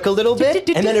it shook a little bit,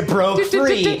 and then it broke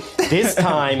free. This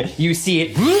time you see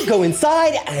it go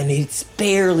inside, and it's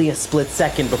barely a split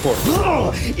second before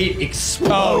it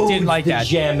explodes. Oh, didn't like the that.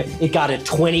 gem. It got a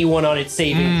 21 on its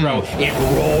saving throw. It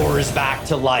roars back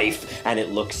to life, and it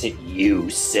looks at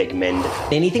you, Sigmund.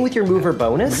 Anything with your mover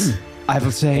bonus I will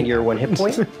say, and your 1 hit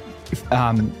point?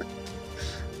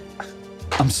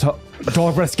 I'm so.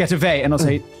 Dog breath, get away. And I'll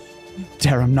say,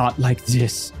 Terram, not like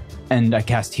this. And I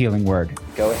cast Healing Word.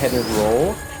 Go ahead and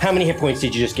roll. How many hit points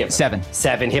did you just give him? 7.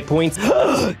 7 hit points.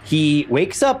 He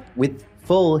wakes up with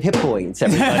full hit points,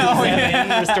 everybody.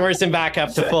 7 restores him back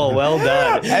up to full. Well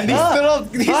done. And these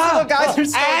little guys are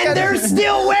so And they're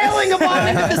still wailing upon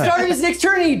him at the start of his next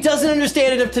turn. And he doesn't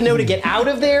understand enough to know to get out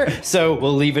of there. So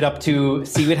we'll leave it up to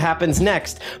see what happens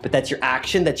next. But that's your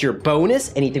action. That's your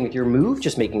bonus. Anything with your move,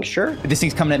 just making sure. This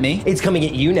thing's coming at me. It's coming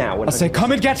at you now. I'll say,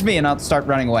 come and get me, and I'll start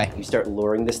running away. You start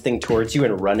luring this thing towards you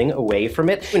and running away from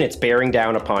it. And it's bearing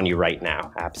down upon you right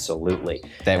now. Absolutely.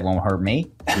 That won't hurt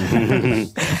me.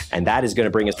 And that is going to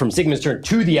bring us from Sigmund's turn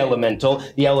to the elemental.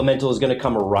 The elemental is going to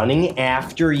come running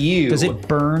after you. Does it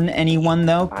burn anyone,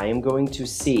 though? I am going to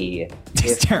see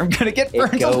I'm going to get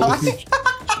burned alive.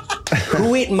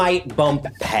 who it might bump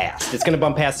past. It's going to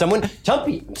bump past someone.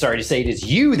 Tumpy, I'm sorry to say it is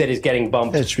you that is getting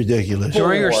bumped. It's ridiculous.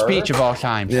 During your speech of all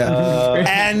time. Yeah.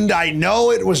 And I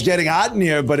know it was getting hot in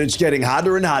here, but it's getting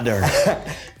hotter and hotter.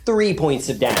 3 points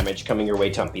of damage coming your way,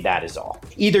 Tumpy. That is all.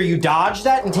 Either you dodge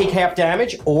that and take half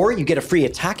damage, or you get a free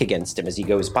attack against him as he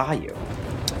goes by you.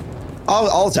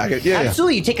 I'll attack it. Yeah.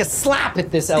 Absolutely. You take a slap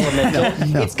at this elemental.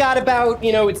 It's got about,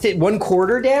 it's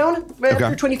 1/4 down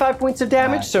after 25 points of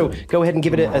damage. So go ahead and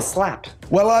give it a slap.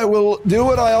 Well, I will do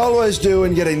what I always do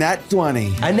and get a nat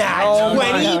 20. A nat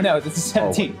 20? No, this is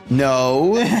 17.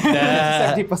 No.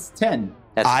 17 plus 10.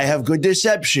 I have good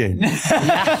deception.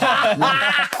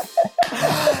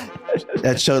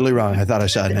 That's totally wrong. I thought I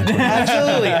saw it.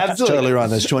 Absolutely. Totally wrong.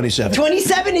 That's 27.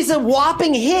 27 is a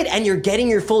whopping hit, and you're getting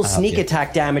your full sneak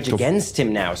attack damage against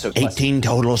him now. So 18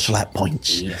 total slap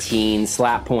points. 18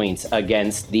 slap points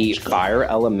against the fire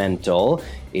elemental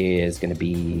is going to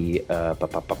be...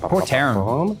 Poor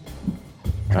Tarum.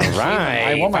 All right.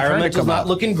 I want my Fire turn to Elemental's come not up.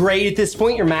 looking great at this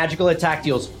point. Your magical attack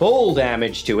deals full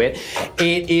damage to it.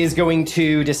 It is going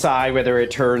to decide whether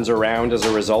it turns around as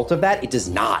a result of that. It does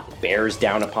not. It bears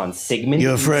down upon Sigmund.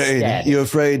 You're afraid. instead. You're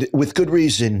afraid with good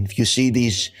reason. If you see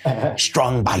these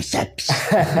strong biceps,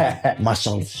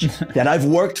 muscles that I've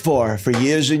worked for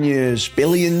years and years,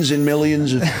 billions and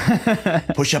millions of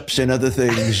push-ups and other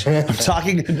things. I'm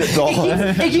talking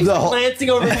He keeps glancing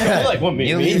over at you like, what,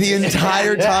 me? The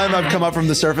entire time I've come up from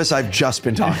the surface, I've just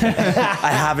been talking.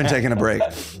 I haven't taken a break.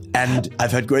 And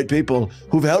I've had great people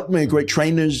who've helped me, great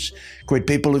trainers, great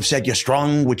people who've said you're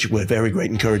strong, which were very great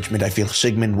encouragement. I feel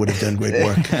Sigmund would have done great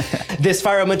work. This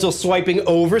fire elemental swiping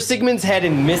over Sigmund's head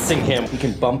and missing him. He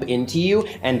can bump into you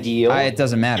and deal. It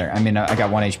doesn't matter. I mean, I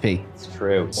got 1 HP. It's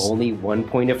true. Only 1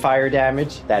 point of fire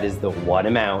damage. That is the one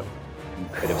amount you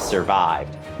could have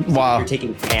survived. Wow. You're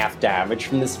taking half damage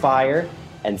from this fire.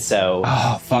 And so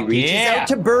he reaches yeah. out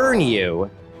to burn you.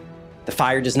 The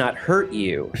fire does not hurt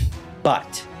you,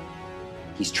 but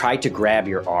he's tried to grab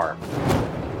your arm.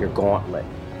 Your gauntlet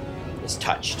is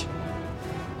touched,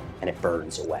 and it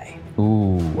burns away.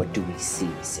 Ooh. What do we see,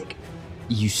 Sig?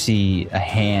 You see a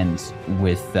hand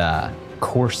with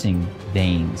coursing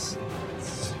veins,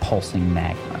 pulsing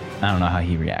magma. I don't know how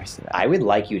he reacts to that. I would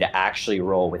like you to actually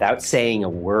roll, without saying a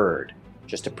word,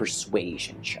 just a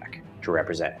persuasion check to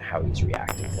represent how he's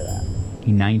reacting to that.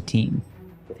 19.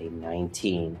 With a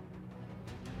 19,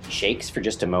 he shakes for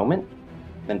just a moment,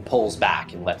 then pulls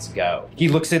back and lets go. He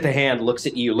looks at the hand, looks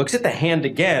at you, looks at the hand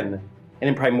again, and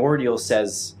in Primordial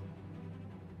says,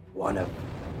 "One of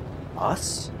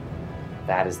us?"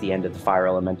 That is the end of the fire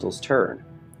elemental's turn.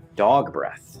 Dog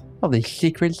breath. All these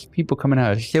secrets, people coming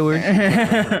out of sewers.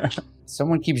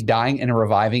 Someone keeps dying and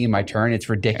reviving in my turn. It's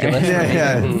ridiculous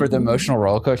for the emotional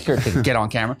roller coaster to get on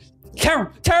camera.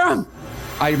 Tarum!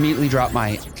 I immediately drop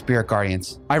my spirit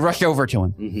guardians. I rush over to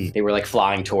him. Mm-hmm. They were like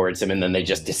flying towards him, and then they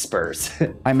just disperse.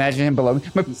 I imagine him below me.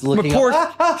 My Looking poor,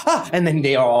 up, and then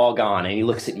they are all gone, and he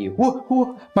looks at you.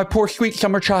 my poor sweet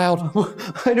summer child.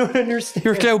 I don't understand.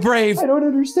 You're so brave. I don't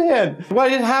understand. Why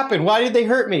did it happen? Why did they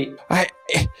hurt me?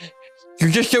 You're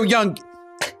just so young.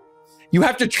 You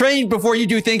have to train before you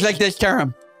do things like this,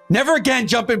 Tarum. Never again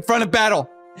jump in front of battle.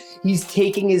 He's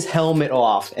taking his helmet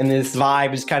off, and this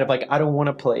vibe is kind of like, I don't want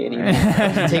to play anymore.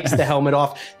 He takes the helmet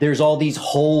off. There's all these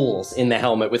holes in the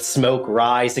helmet with smoke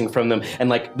rising from them and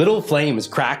like little flames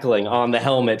crackling on the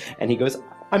helmet. And he goes,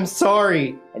 "I'm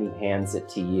sorry." And he hands it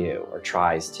to you, or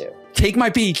tries to. Take my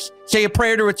beats. Say a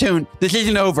prayer to attune. This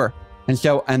isn't over.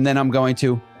 And then I'm going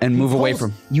to move away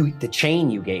from you. The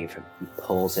chain you gave him, he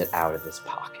pulls it out of his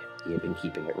pocket. He had been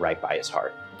keeping it right by his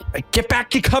heart. Get back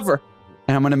to cover.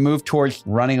 And I'm going to move towards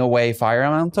running away fire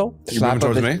elemental. You're moving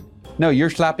towards me? No, your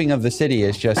slapping of the city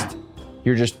is just,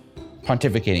 you're just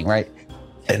pontificating, right?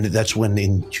 And that's when, I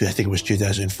think it was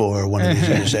 2004, one of these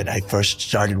years that I first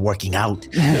started working out.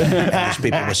 And those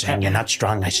people were saying, "You're not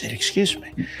strong." I said, "Excuse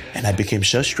me." And I became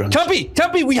so strong.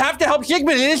 Tumpy, we have to help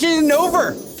Sigmund. This isn't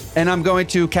over. And I'm going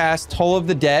to cast Toll of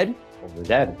the Dead Over the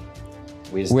dead.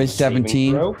 with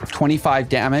 17, 25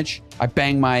 damage. I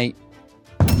bang my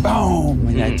boom,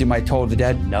 and I do my Toll of the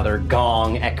Dead. Another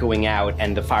gong echoing out,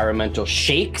 and the fire elemental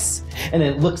shakes, and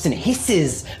then it looks and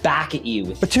hisses back at you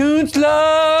with Batoons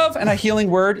love, and a healing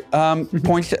word.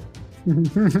 Points.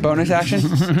 Bonus action.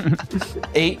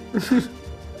 8.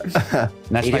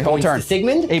 That's my whole points turn. to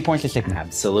Sigmund. 8 points to Sigmund.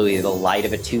 Absolutely, the light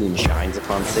of a tune shines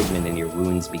upon Sigmund, and your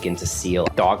wounds begin to seal.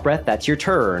 Dog breath. That's your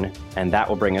turn, and that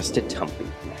will bring us to Tumpy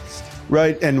next.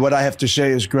 Right, and what I have to say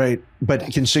is great,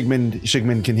 but can Sigmund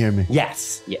can hear me?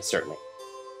 Yes, certainly.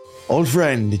 Old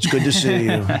friend, it's good to see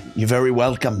you. You're very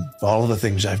welcome for all of the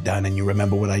things I've done, and you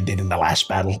remember what I did in the last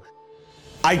battle.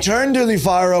 I turn to the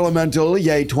fire elemental,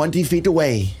 20 feet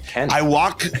away. I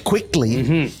walk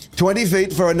quickly, 20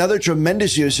 feet for another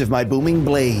tremendous use of my booming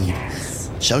blade.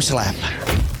 So slap.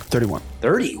 31.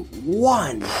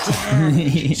 31.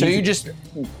 Damn. So you just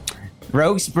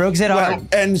Rogues it off.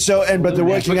 But they're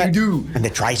working out. And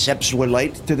the triceps were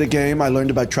late to the game. I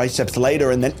learned about triceps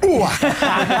later, and then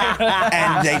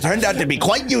and they turned out to be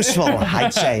quite useful,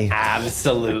 I'd say.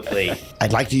 Absolutely.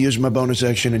 I'd like to use my bonus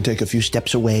action and take a few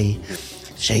steps away.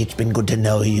 Say it's been good to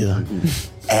know you.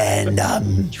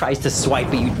 And Tries to swipe,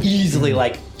 but you easily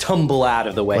tumble out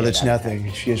of the way. well, it's nothing.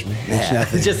 Excuse me. It's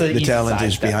nothing. Just an the easy talent side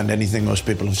is step. beyond anything most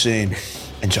people have seen,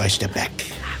 and so I step back.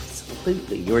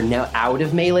 Absolutely. You're now out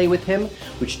of melee with him,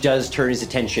 which does turn his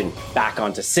attention back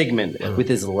onto Sigmund with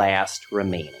his last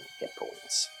remaining hit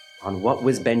points. On what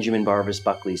was Benjamin Barvis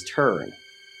Buckley's turn,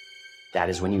 that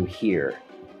is when you hear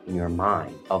in your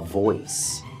mind a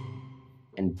voice.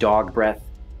 And Dog Breath,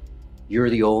 you're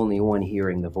the only one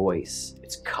hearing the voice.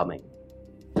 It's coming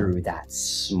through that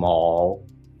small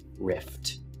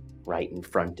rift right in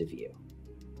front of you.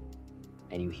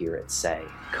 And you hear it say,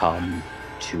 "Come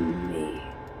to me,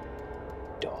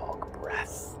 Dog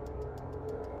Breath."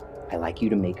 I'd like you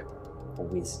to make a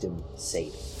wisdom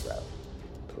saving throw,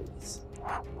 please.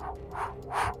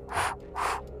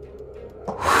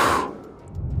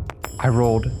 I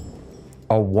rolled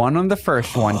a 1 on the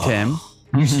first one, Tim.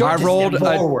 You start I to rolled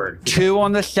step forward. a 2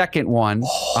 on the second one.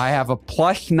 I have a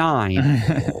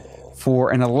 +9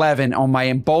 for an 11. On my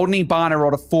emboldening bond, I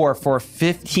rolled a 4 for a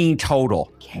 15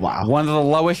 total. Wow. One of the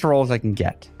lowest rolls I can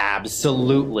get.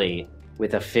 Absolutely.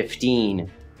 With a 15,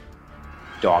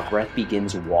 Dog Breath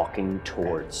begins walking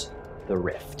towards the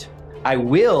rift. I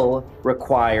will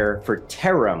require for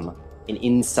Terum an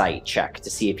insight check to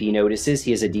see if he notices.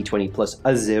 He has a d20 plus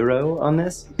a 0 on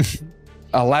this.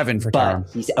 11 for But Tarum.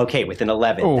 he's okay with an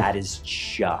 11. Oh. That is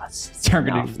just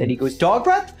Targeting. enough. Then he goes, "Dog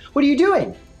Breath, what are you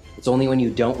doing?" It's only when you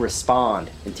don't respond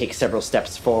and take several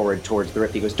steps forward towards the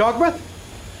rift. He goes, "Dog Breath,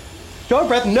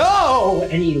 no!"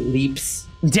 And he leaps.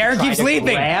 Darren Try keeps to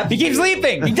leaping. grab He keeps you.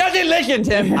 leaping. He doesn't listen,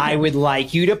 Tim. I would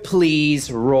like you to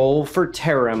please roll for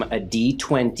Terum a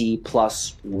d20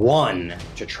 plus 1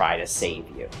 to try to save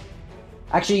you.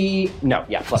 Actually, no,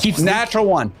 yeah, plus Keeps 1. Natural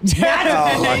 1.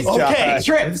 my Okay, God.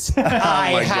 trips. I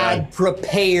my had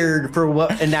prepared for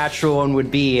what a natural one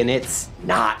would be, and it's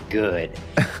not good.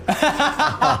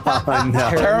 Terum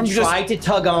Terum just- tried to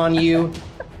tug on you.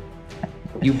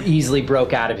 You easily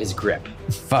broke out of his grip.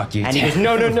 Fuck you, And he Tim.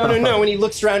 goes, no. When he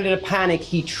looks around in a panic,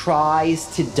 he tries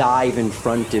to dive in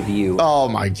front of you. Oh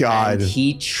my God. And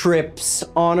he trips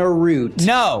on a root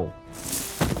No.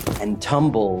 and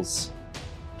tumbles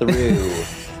through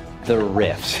the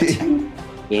rift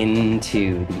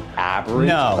into the aberrant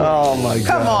No. Oh my God.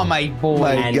 Come on, my boy.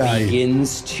 My and guy.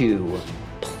 begins to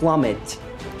plummet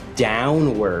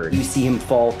downward. You see him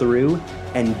fall through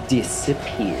and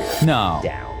disappear No.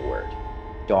 downward.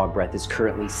 Dog Breath is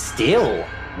currently still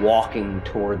walking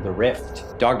toward the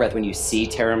rift. Dog Breath, when you see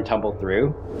Terum tumble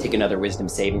through, take another wisdom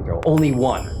saving throw. Only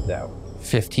 1, though.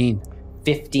 15.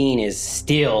 15 is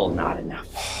still not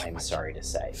enough, I'm sorry to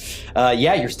say.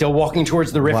 You're still walking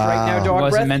towards the rift right now, Dog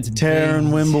Wasn't Breath. meant to be. Taryn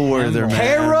Wimbleworther,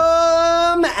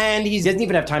 man. Terum! And he doesn't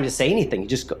even have time to say anything. He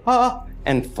just goes,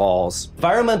 and falls.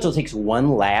 Environmental takes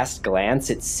one last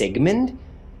glance at Sigmund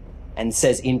and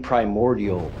says in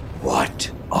Primordial,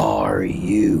 "What are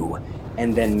you?"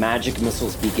 And then magic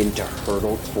missiles begin to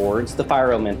hurtle towards the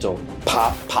Fire Elemental.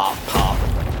 Pop, pop, pop.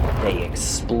 They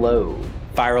explode.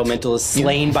 Fire Elemental is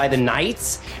slain by the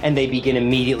knights, and they begin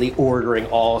immediately ordering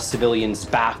all civilians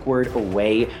backward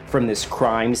away from this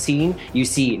crime scene. You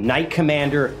see Knight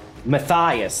Commander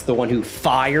Matthias, the one who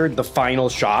fired the final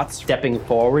shots, stepping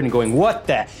forward and going, "What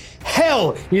the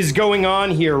hell is going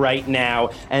on here right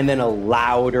now?" And then a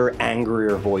louder,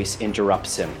 angrier voice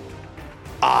interrupts him.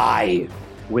 "I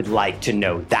would like to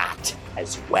know that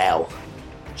as well."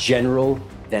 General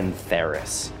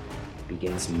Ventheris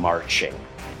begins marching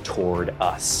toward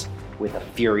us with a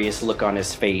furious look on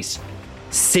his face.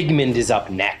 Sigmund is up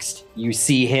next. You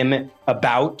see him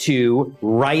about to,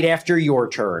 right after your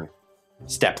turn,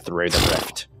 step through the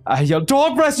rift. I yell,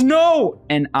 dog breath, no!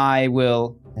 And I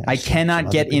will. I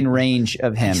cannot get in range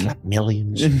of him.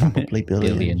 Millions, probably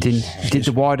billions. Did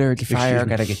the water, the fire,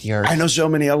 gotta get the earth. I know so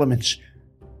many elements.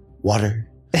 Water.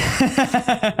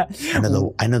 I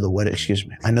know the wet. Excuse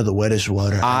me. I know the wettest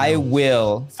water. I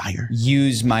will fire.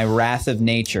 Use my wrath of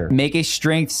nature. Make a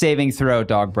strength saving throw,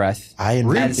 dog breath. I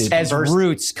invented as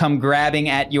roots come grabbing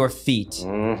at your feet.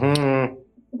 Mm-hmm.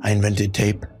 I invented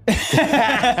tape.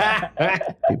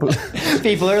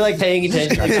 People are like paying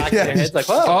attention. Like, their heads, like,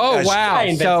 whoa. Oh, wow. I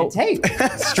invented tape.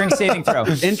 Strength saving throw.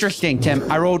 Interesting, Tim.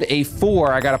 I rolled a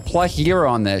 4. I got a +0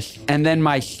 on this. And then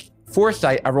my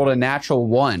foresight, I rolled a natural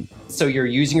 1. So you're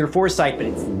using your foresight, but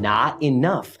it's not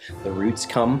enough. The roots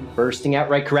come bursting out,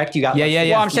 right? Correct? You got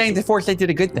Well, I'm saying the foresight did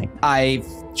a good thing. I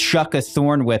chuck a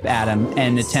thorn whip at him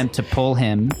and attempt to pull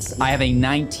him. I have a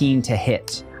 19 to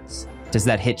hit. Does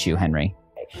that hit you, Henry?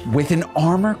 With an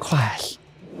armor class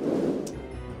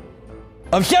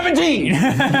of 17! You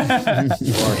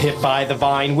are hit by the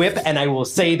vine whip, and I will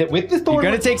say that with the thorn You're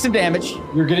gonna whip, take some damage.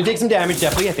 you're gonna take some damage,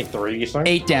 definitely. I think 3.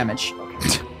 8 damage.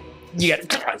 You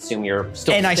got. I assume you're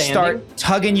still And I standing. start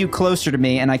tugging you closer to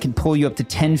me, and I can pull you up to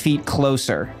 10 feet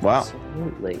closer. Wow.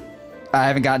 Absolutely. I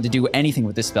haven't gotten to do anything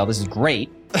with this spell. This is great.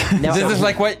 Now, This is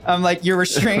like what? I'm like, you're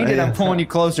restrained, and I'm pulling you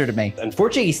closer to me.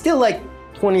 unfortunately, he's still like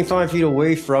 25 feet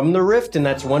away from the rift, and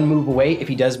that's one move away. If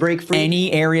he does break free,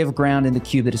 Any area of ground in the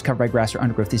cube that is covered by grass or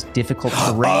undergrowth is difficult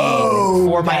terrain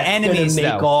for my that's enemies, gonna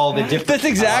make though. all the difference. This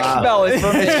exact spell is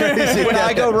for me when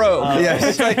I go rogue. Yes,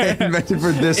 it's like invented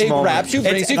for this It moment. wraps you,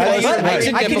 brings you I closer, can makes use it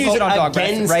it- I can use difficult. it on dog breath,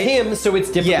 against right? him, so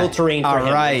it's difficult terrain for All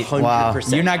him. right.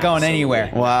 100%. You're not going anywhere.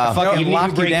 Wow. I fucking Even if you lock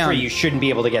you break down. free, you shouldn't be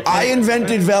able to get I through.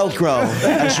 invented Velcro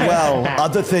as well.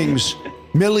 Other things.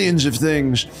 Millions of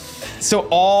things. So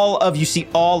you see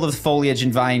all of the foliage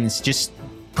and vines just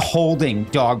holding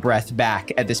dog breath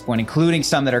back at this point, including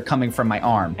some that are coming from my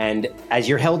arm. And as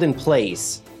you're held in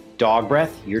place, dog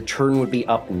breath, your turn would be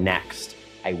up next.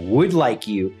 I would like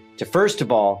you to, first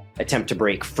of all, attempt to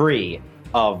break free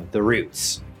of the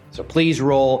roots. So please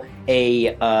roll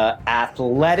a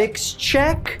athletics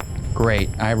check. Great.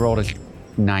 I rolled a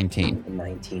 19.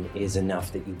 19 is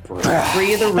enough that you break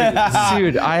free of the roots.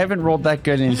 Dude, I haven't rolled that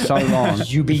good in so long.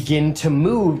 You begin to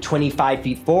move 25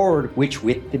 feet forward, which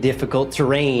with the difficult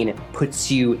terrain puts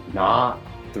you not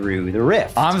through the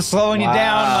rift. I'm slowing you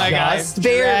down, my guy. Just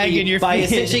barely, by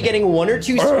essentially getting 1 or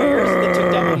 2 squares that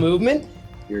took double movement.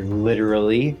 You're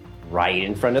literally right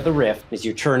in front of the rift. As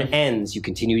your turn ends, you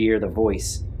continue to hear the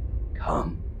voice,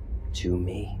 "Come to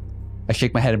me." I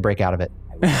shake my head and break out of it.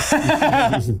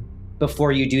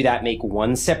 Before you do that, make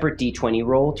 1 separate d20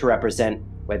 roll to represent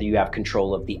whether you have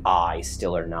control of the eye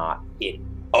still or not. It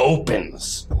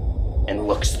opens and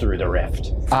looks through the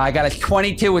rift. I got a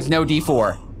 22 with no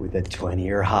D4. With a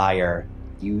 20 or higher,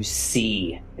 you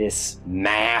see this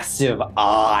massive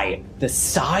eye, the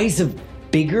size of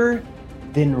bigger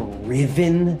than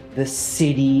Riven, the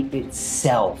city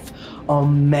itself. A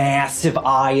massive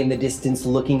eye in the distance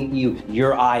looking at you.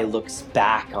 Your eye looks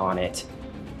back on it,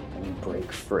 and you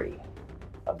break free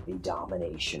of the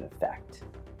domination effect.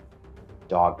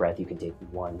 Dog breath, you can take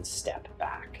 1 step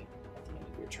back at the end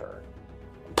of your turn.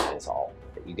 And that is all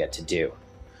that you get to do.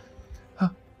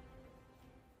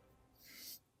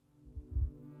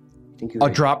 I'll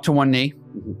drop to one knee,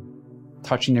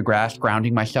 touching the grass,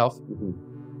 grounding myself.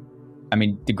 I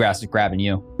mean, the grass is grabbing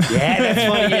you. Yeah, that's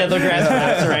funny. Yeah, the grass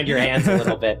wraps around your hands a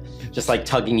little bit, just like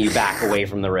tugging you back away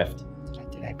from the rift.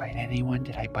 Did I bite anyone?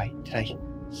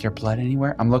 Is there blood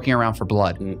anywhere? I'm looking around for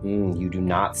blood. You do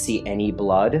not see any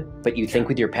blood, but you think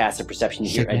with your passive perception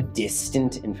you hear a Sigmund?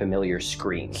 distant and familiar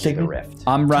scream through the Sigmund? rift.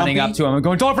 I'm running Tumpy? up to him. I'm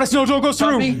going, dog breath, no, don't go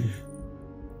through. Tumpy?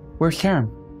 Where's Taram?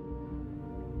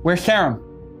 Where's Taram?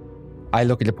 I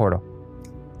look at the portal.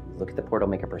 Look at the portal,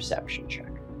 make a perception check.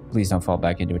 Please don't fall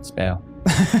back into its spell.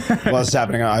 While it's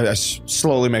happening, I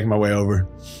slowly make my way over.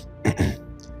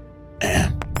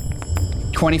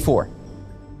 24.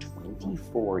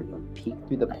 24, you peek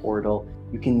through the portal,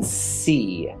 you can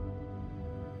see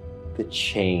the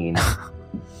chain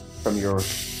from your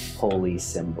holy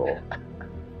symbol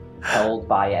held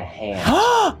by a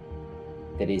hand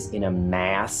that is in a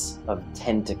mass of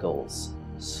tentacles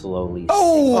slowly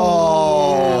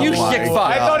Oh, you my sick fuck.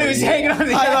 God. I thought he was hanging on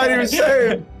the I thought he was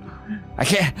saying. I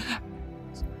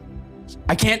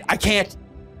can't.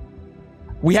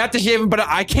 We have to save him, but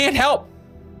I can't help.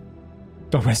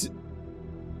 Dog breath.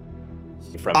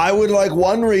 from I would like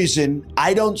one reason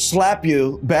I don't slap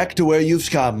you back to where you've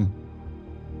come.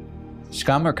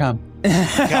 Scum or cum?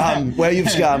 Scum. Well, you've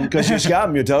scum, because you're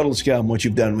scum. You're total scum, what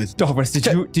you've done with...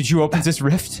 Dogbreath, did you open this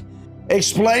rift?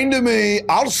 Explain to me.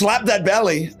 I'll slap that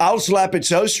belly. I'll slap it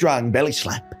so strong. Belly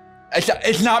slap.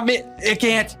 It's not me. It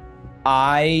can't.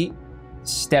 I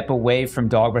step away from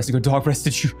Dogbreath and go, Dogbreath,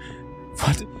 did you...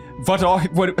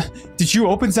 What did you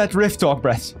open that rift,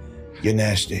 Dogbreath? You're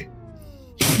nasty.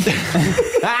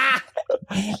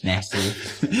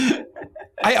 Nasty.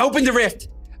 I opened the rift,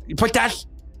 but that's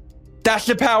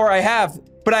the power I have.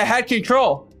 But I had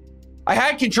control.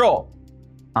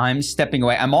 I'm stepping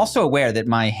away. I'm also aware that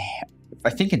my, I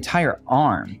think, entire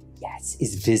arm. Yes,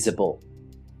 is visible.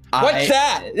 What's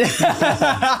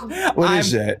that? What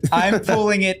is that? I'm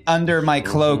pulling it under my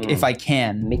cloak if I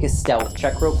can. Make a stealth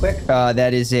check real quick.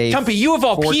 That is a Tumpy, you of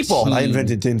all 14. people. I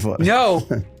invented tinfoil. No.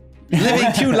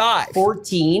 Living too live.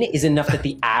 14 is enough that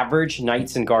the average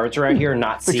knights and guards around here are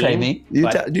not Betray seeing. me.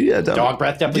 Dog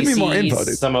breath definitely Give me more sees. info,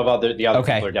 dude. Some of the other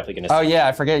Okay. people are definitely going to see. Oh yeah,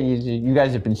 I forget you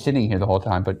guys have been sitting here the whole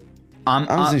time, but I'm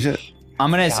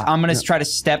gonna try to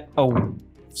step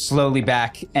slowly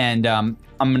back, and I'm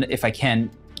gonna, if I can,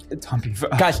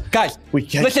 guys, We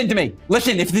can't- listen to me.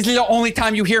 Listen, if this is the only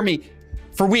time you hear me,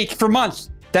 for weeks, for months,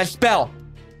 that spell,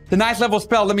 the 9th level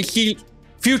spell, let me see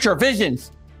future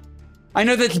visions. I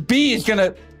know this bee is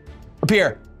gonna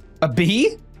appear. a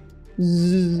bee.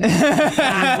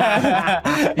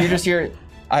 You just hear,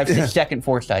 I have 6-second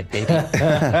foresight, baby.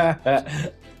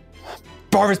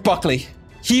 Barvis Buckley,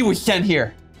 he was sent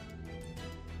here.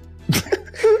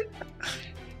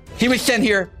 He was sent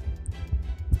here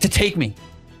to take me,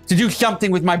 to do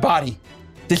something with my body.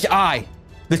 This eye,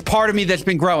 this part of me that's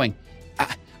been growing.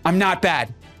 I'm not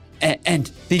bad.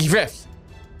 And these rifts,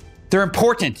 they're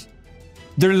important.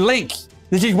 They're links.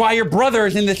 This is why your brother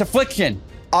is in this affliction.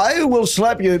 I will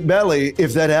slap your belly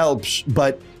if that helps,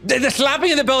 but The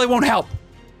slapping of the belly won't help.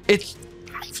 It's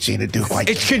I've seen it do quite.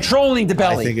 it's controlling the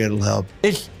belly. I think it'll help.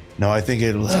 It's No, I think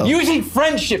it'll help. using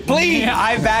friendship, please. Yeah,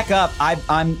 I back up.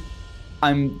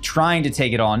 I'm trying to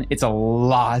take it on. It's a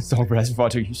lot, Dogbreath.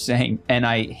 What are you saying? And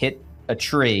I hit a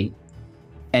tree,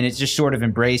 and it just sort of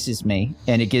embraces me,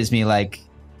 and it gives me like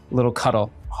a little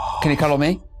cuddle. Can you cuddle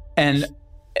me? And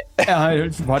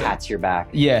what? Pats your back.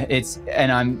 Yeah,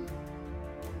 and I'm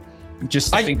just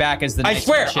stepping back as the. I next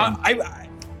swear, mission.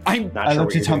 I'm Not sure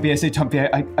what you're doing. I say,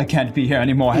 Tumpy, I can't be here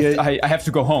anymore. I have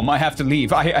to go home. I have to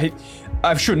leave. I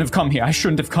shouldn't have come here. I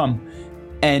shouldn't have come.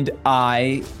 And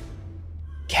I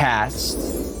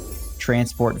cast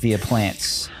transport via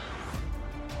plants.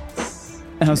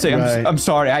 And I'll say, Right. I'm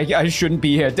sorry. I shouldn't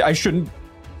be here. I shouldn't.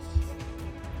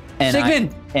 And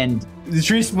Sigmund! and the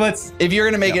tree splits if you're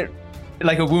gonna make it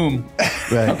like a womb.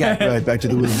 Right, right, back to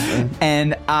the womb.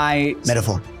 And I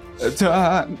Metaphor.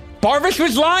 Barvis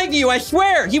was lying to you, I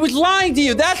swear! He was lying to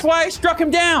you! That's why I struck him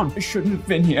down! I shouldn't have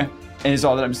been here. And is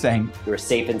all that I'm saying. You're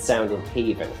safe and sound in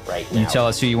haven right now. You tell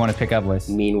us who you want to pick up with.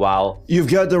 Meanwhile, You've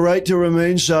got the right to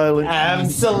remain silent.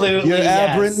 absolutely Your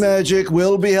aberrant yes. magic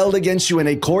will be held against you in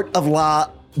a court of law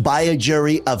by a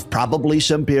jury of probably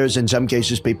some peers, in some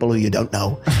cases people who you don't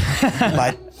know.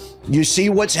 But you see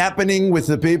what's happening with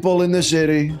the people in the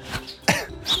city,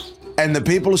 and the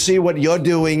people see what you're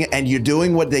doing, and you're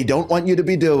doing what they don't want you to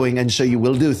be doing, and so you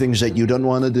will do things that you don't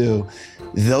want to do.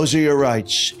 Those are your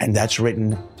rights, and that's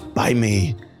written by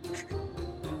me.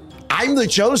 I'm the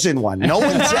chosen one. No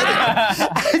one said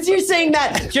it. As you're saying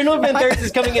that, General Van Thirst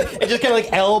is coming in and just kind of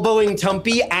like elbowing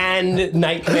Tumpy and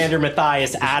Knight Commander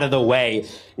Matthias out of the way. And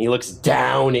he looks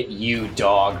down at you,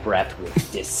 Dog Breath,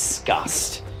 with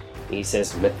disgust. And he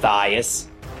says, Matthias,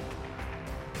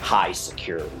 high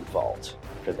security vault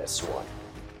for this one.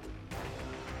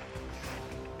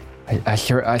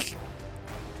 I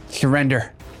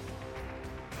surrender.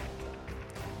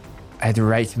 I had the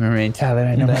right to remain silent,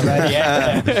 I know that, right?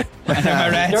 Yeah. Am I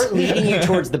right? Start leading you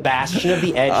towards the bastion of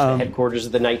the edge, the headquarters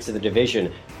of the Knights of the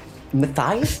Division.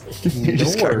 Matthias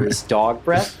ignores Dog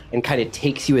Breath and kind of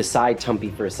takes you aside,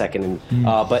 Tumpy, for a second. And,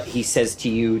 but he says to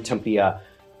you, Tumpy,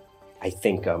 I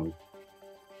think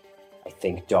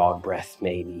Dog Breath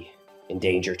may be in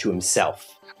danger to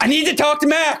himself. I need to talk to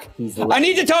Mac! I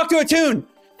need to talk to Attune!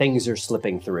 Things are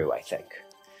slipping through, I think.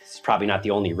 It's probably not the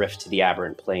only rift to the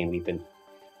aberrant plane.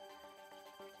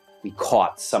 We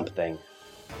caught something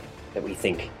that we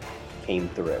think came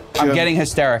through. I'm getting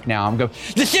hysteric now. I'm going,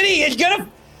 the city is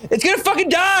it's gonna fucking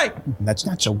die! That's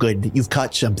not so good. You've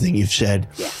caught something, you've said.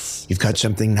 Yes. You've caught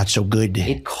something not so good.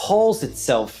 It calls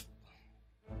itself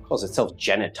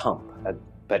Genetump,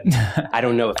 but I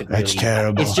don't know if it really. That's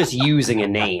terrible. It's just using a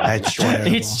name. That's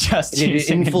terrible. It's just It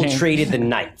using a name. infiltrated the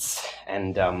Knights,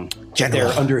 and General.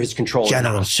 they're under his control.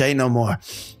 General, now. say no more.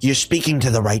 You're speaking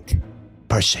to the right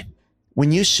person.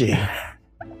 When you see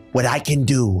what I can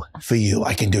do for you.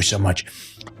 I can do so much.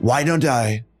 Why don't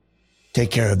I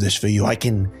take care of this for you? I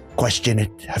can question it.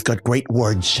 I've got great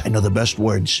words. I know the best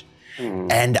words.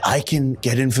 And I can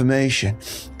get information.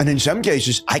 And in some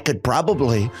cases, I could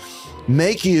probably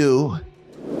make you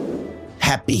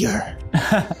happier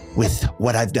with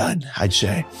what I've done, I'd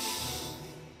say.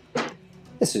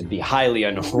 This would be highly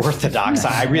unorthodox.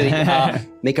 I really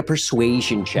make a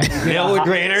persuasion check. No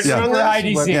advantage on Super high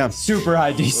this? DC. Yeah. Super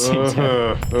high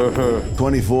DC.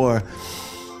 24.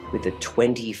 With a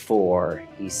 24,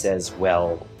 he says,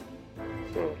 well,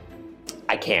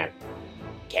 I can't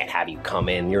have you come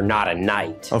in. You're not a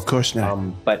knight. Of course not.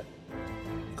 But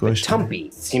Of course not. Tumpy,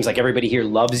 it seems like everybody here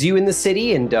loves you in the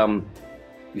city, and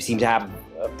you seem to have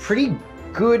a pretty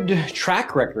good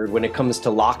track record when it comes to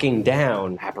locking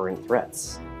down aberrant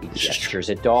threats. He gestures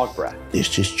at Dog Breath.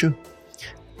 This is true.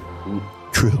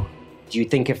 True. Do you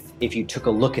think if you took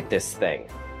a look at this thing,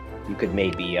 you could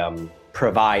maybe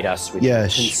provide us with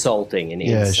Yes. consulting and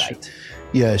Yes. insight?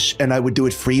 Yes, and I would do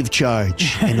it free of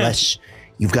charge, unless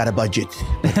you've got a budget.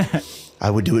 But I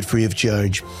would do it free of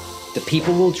charge. The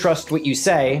people will trust what you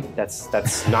say. That's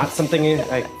not something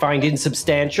I find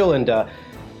insubstantial, and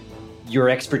your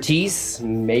expertise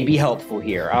may be helpful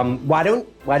here. Why don't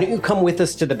you come with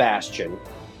us to the Bastion?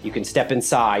 You can step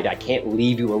inside. I can't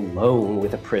leave you alone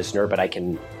with a prisoner, but I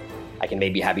can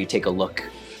maybe have you take a look.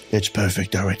 It's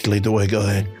perfect. All right, lead the way. Go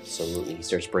ahead. Absolutely. He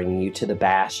starts bringing you to the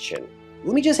Bastion.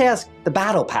 Let me just ask, the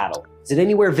battle paddle, is it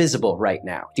anywhere visible right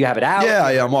now? Do you have it out?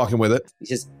 Yeah, I'm walking with it. He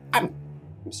says, I'm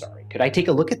sorry. Could I take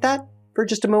a look at that for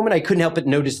just a moment? I couldn't help but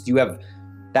notice you have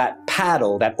that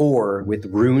paddle, that oar with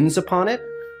runes upon it.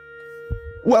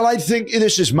 Well, I think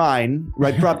this is mine,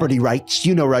 right? Property rights.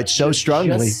 You know rights so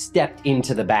strongly. Just stepped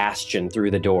into the Bastion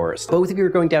through the doors. Both of you are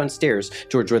going downstairs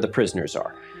towards where the prisoners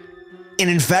are. And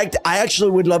in fact, I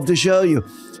actually would love to show you.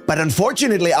 But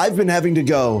unfortunately, I've been having to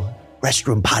go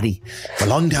restroom potty for a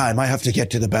long time. I have to get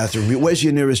to the bathroom. Where's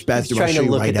your nearest bathroom? Trying to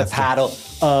look at the after.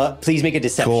 paddle. Please make a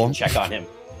deception check on him.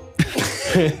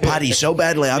 Potty so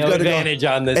badly. I've No got to advantage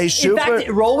go. on this. A super. In fact,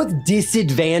 roll with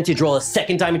disadvantage. Roll a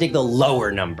second time and take the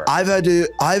lower number. I've had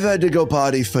to go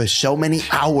potty for so many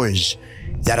hours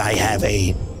that I have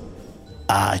a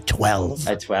 12.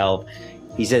 At 12.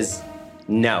 He says,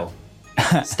 no.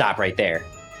 Stop right there.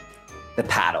 The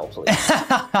paddle, please.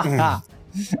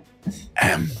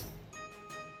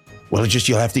 Well,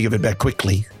 you'll have to give it back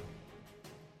quickly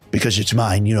because it's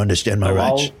mine. You understand my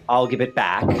rights. I'll give it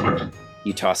back.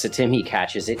 You toss it to him. He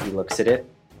catches it. He looks at it.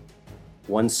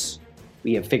 Once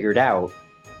we have figured out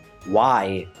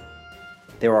why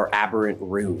there are aberrant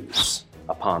runes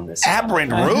upon this.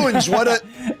 Aberrant ruins. What a!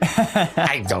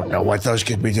 I don't know what those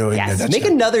could be doing. Yes, That's make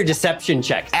not- another deception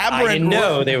check. I didn't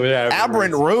know they were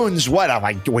aberrant ruins. What?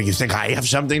 What you think I have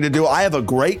something to do? I have a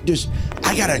great.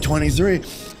 I got a 23.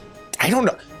 I don't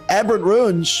know. Aberrant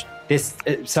ruins. This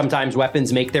sometimes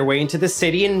weapons make their way into the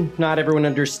city, and not everyone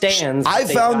understands. I what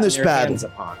they've found gotten this their paddle. hands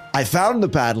upon. I found the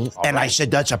paddle, and I said,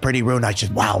 that's a pretty rune. I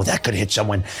said, wow, that could hit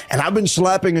someone. And I've been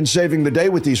slapping and saving the day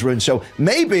with these runes. So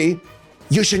maybe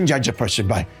you shouldn't judge a person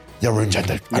by the runes on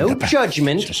the No paddle.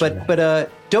 judgment, Just- but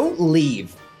don't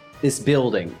leave this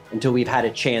building until we've had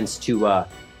a chance to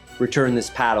return this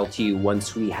paddle to you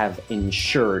once we have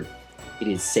ensured it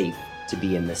is safe to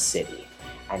be in the city.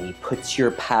 And he puts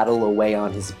your paddle away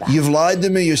on his back. You've lied to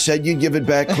me. You said you'd give it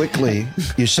back quickly.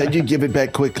 You said you'd give it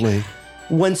back quickly.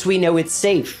 Once we know it's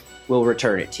safe, we'll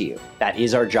return it to you. That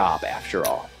is our job, after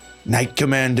all. Knight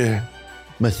Commander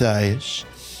Matthias,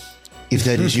 if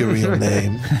that is your real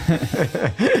name.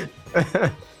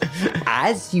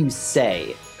 As you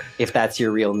say, if that's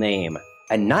your real name,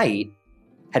 a knight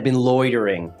had been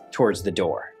loitering towards the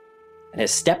door and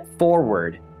has stepped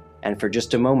forward, and for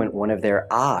just a moment, one of their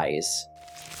eyes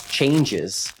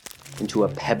changes into a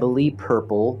pebbly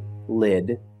purple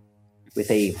lid with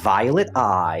a violet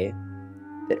eye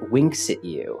that winks at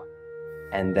you,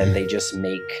 and then they just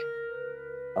make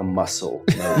a muscle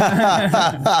move.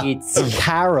 It's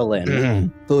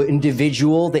Carolyn, the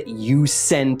individual that you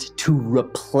sent to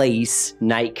replace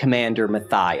Knight Commander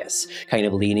Matthias, kind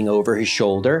of leaning over his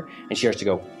shoulder, and she starts to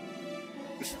go,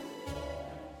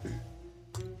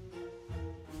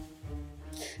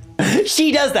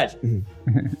 she does that.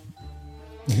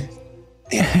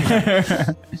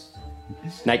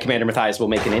 Knight Commander Matthias will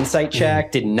make an insight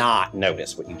check. Did not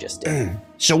notice what you just did.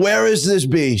 So where is this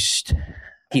beast?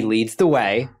 He leads the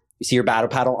way. You see your battle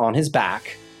paddle on his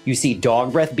back. You see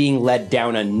Dog Breath being led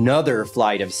down another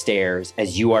flight of stairs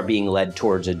as you are being led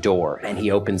towards a door. And he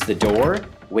opens the door,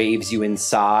 waves you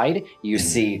inside. You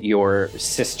see your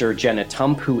sister, Jenna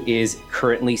Tump, who is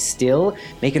currently still.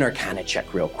 Make an Arcana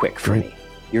check real quick for me.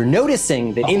 You're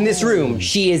noticing that in this room,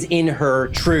 she is in her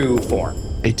true form.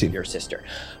 18. Your sister.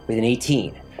 With an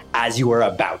 18, as you are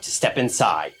about to step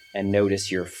inside and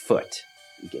notice your foot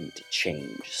begin to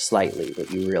change slightly,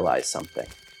 but you realize something.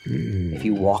 If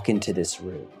you walk into this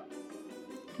room,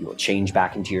 you will change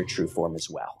back into your true form as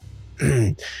well.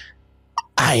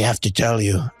 I have to tell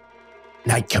you,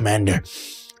 Knight Commander.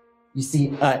 You see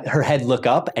her head look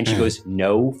up and she goes,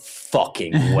 no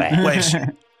fucking way. Wait,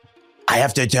 I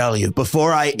have to tell you,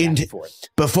 before I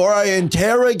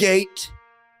interrogate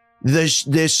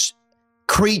this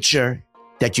creature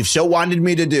that you've so wanted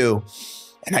me to do,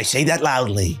 and I say that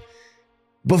loudly,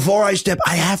 before I step,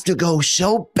 I have to go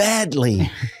so badly.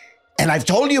 And I've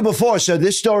told you before, so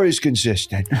this story is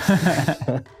consistent.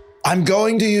 I'm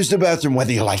going to use the bathroom,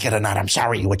 whether you like it or not. I'm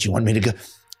sorry what you want me to go.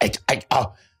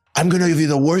 I'm going to give you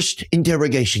the worst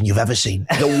interrogation you've ever seen.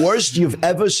 The worst you've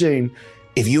ever seen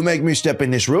if you make me step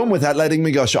in this room without letting me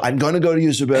go. So I'm going to go to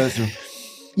use the bathroom.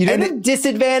 You don't have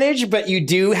disadvantage, but you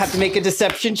do have to make a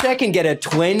deception check and get a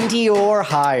 20 or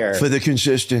higher. For the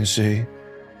consistency.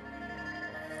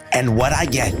 And what I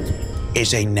get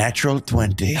is a natural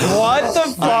 20. What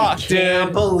the fuck,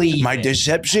 Can't believe My it.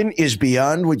 deception is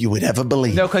beyond what you would ever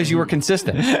believe. No, because you were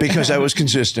consistent. Because I was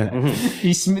consistent.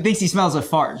 He thinks he smells a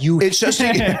fart. It's just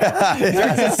Starts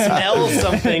to smell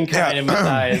something kind of,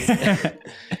 Matthias.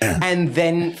 And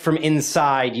then from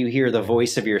inside, you hear the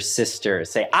voice of your sister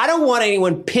say, I don't want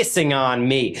anyone pissing on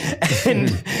me.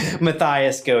 And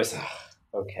Matthias goes,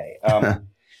 okay,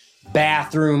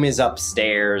 bathroom is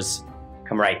upstairs.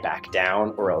 Come right back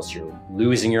down or else you're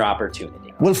losing your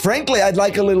opportunity. Well, frankly, I'd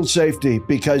like a little safety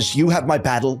because you have my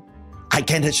paddle. I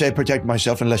can't say protect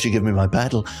myself unless you give me my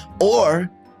paddle.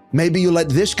 Or maybe you let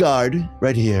this guard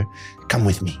right here come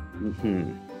with me.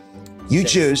 You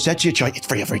choose. That's your choice. It's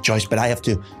for your free choice, but I have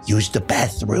to use the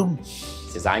bathroom.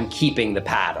 He says, I'm keeping the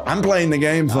paddle. I'm playing the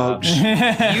game, folks. You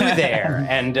there.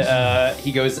 And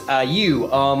he goes,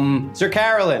 Sir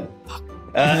Carolyn.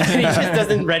 He just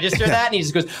doesn't register that, and he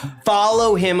just goes,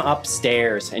 follow him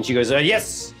upstairs. And she goes,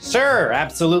 yes, sir,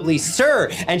 absolutely, sir.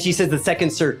 And she says the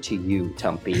second sir to you,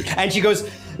 Tumpy. And she goes,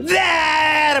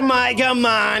 come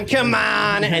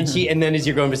on. And then as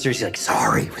you're going upstairs, she's like,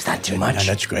 sorry, was that too much? No,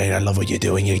 that's great. I love what you're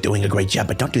doing. You're doing a great job,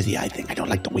 but don't do the eye thing. I don't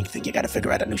like the wink thing. You got to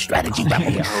figure out a new strategy.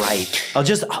 Okay, all right. I'll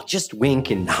just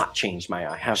wink and not change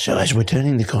my eye. So as we're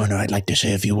turning the corner, I'd like to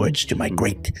say a few words to my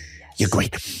great. You're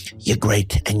great. You're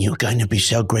great, and you're going to be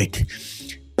so great.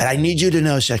 But I need you to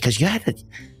know, sir, because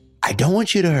I don't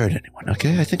want you to hurt anyone,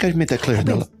 okay? I think I've made that clear.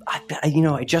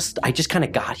 I just kind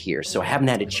of got here, so I haven't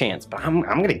had a chance, but I'm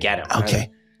going to get him. Okay.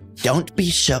 Don't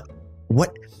be so...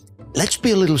 What? Let's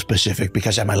be a little specific,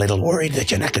 because I'm a little worried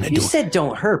that you're not going to do it. You said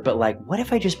don't hurt, but what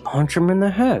if I just punch him in the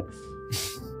head?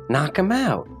 Knock him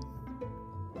out.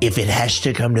 If it has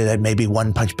to come to that, maybe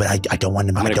one punch, but I don't want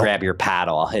him. I'm going to grab your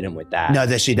paddle. I'll hit him with that. No,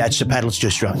 that's the paddle's too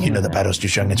strong. You know the paddle's too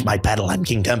strong. It's my paddle. I'm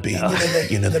King Tumpy.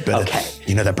 You know that better. Okay.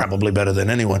 You know that probably better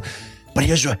than anyone. But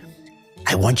here's what.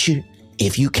 I want you,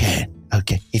 if you can,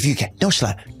 don't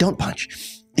slap, don't punch.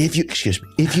 If you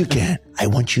can, I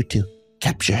want you to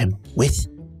capture him with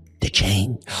the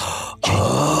chain.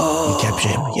 You capture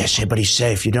him. Yes, but he's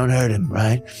safe. You don't hurt him,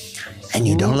 right? And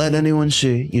you don't let anyone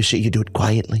see. You do it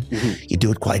quietly. You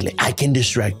do it quietly. I can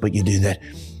distract, but you do that.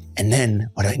 And then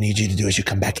what I need you to do is you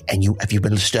come back and have you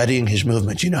been studying his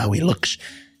movements? You know how he looks.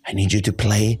 I need you to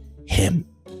play him.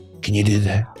 Can you do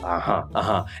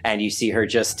that? And you see her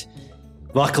just,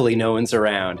 luckily no one's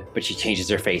around, but she changes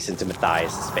her face into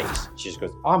Matthias's face. She just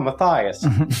goes, oh, Matthias.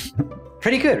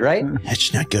 Pretty good, right?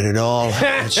 That's not good at all.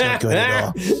 That's not good at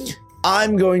all.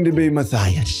 I'm going to be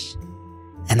Matthias.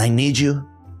 And I need you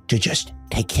to just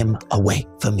take him away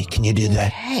from me. Can you do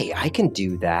that? Hey, I can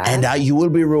do that. And you will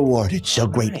be rewarded so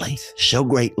greatly. Right. So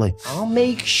greatly. I'll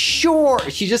make sure.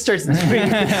 She just starts doing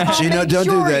See, no, don't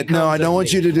do that. No, I don't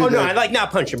want you to do that. Oh, no, I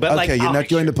not punch him, but okay, you're not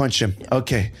going to punch him.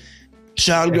 Okay.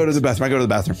 So I'll go to the bathroom. I go to the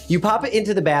bathroom. You pop it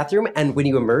into the bathroom, and when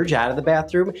you emerge out of the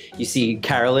bathroom, you see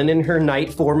Carolyn in her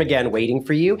knight form again waiting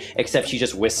for you, except she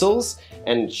just whistles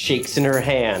and shakes in her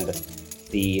hand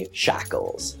the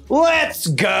shackles. Let's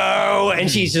go! And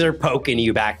she's just poking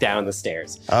you back down the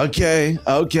stairs. Okay.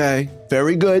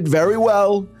 Very good. Very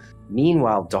well.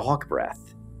 Meanwhile, Dog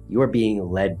Breath, you are being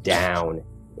led down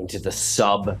into the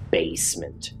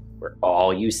sub-basement, where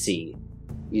all you see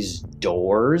is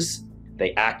doors.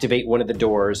 They activate one of the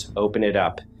doors, open it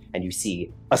up, and you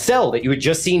see a cell that you had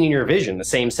just seen in your vision, the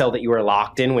same cell that you were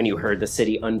locked in when you heard the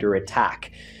city under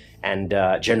attack. And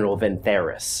General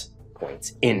Ventheris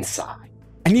points inside.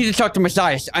 I need to talk to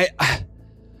Matthias.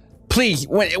 Please,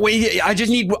 wait, I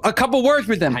just need a couple words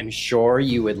with him. I'm sure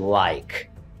you would like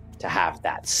to have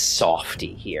that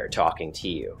softy here talking to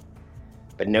you.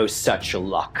 But no such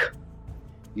luck.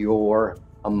 You're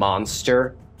a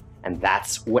monster, and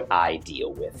that's what I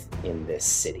deal with in this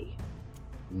city.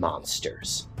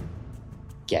 Monsters.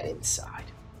 Get inside.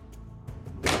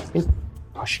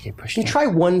 Push it. You try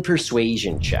one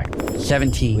persuasion check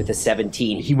 17. with a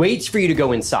 17. He waits for you to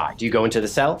go inside. Do you go into the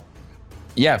cell?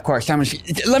 Yeah, of course.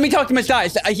 Let me talk to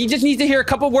Matthias. He just needs to hear a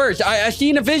couple words. I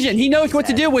seen a vision. He knows what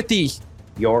to do with these.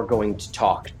 You're going to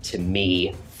talk to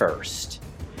me first.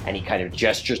 And he kind of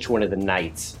gestures to one of the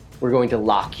knights. We're going to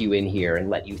lock you in here and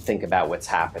let you think about what's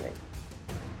happening.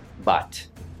 But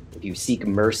if you seek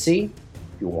mercy,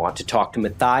 if you want to talk to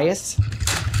Matthias,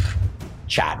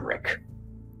 Chadrick,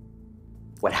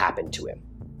 what happened to him?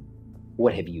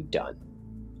 What have you done?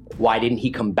 Why didn't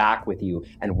he come back with you?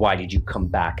 And why did you come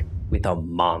back with a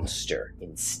monster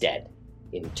instead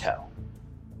in tow?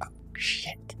 Oh,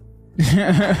 shit.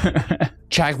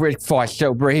 Chadrick fought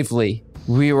so bravely.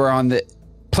 We were on the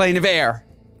plane of air.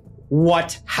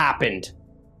 What happened?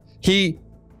 He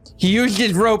used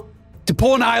his rope to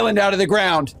pull an island out of the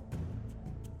ground.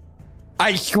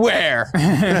 I swear.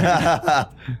 and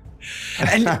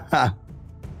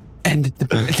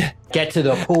Get to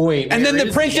the point. and then Where the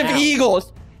is Prince he of now?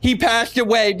 Eagles, he passed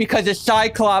away because a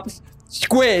Cyclops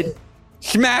squid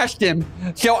smashed him.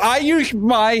 So I used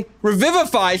my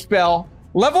Revivify spell,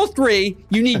 level 3,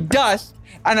 you need dust,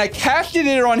 and I casted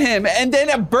it on him, and then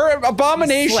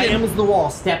abomination. Slams the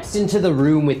wall, steps into the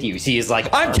room with you. See, he's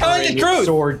like, I'm telling the armoring his truth.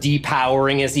 sword,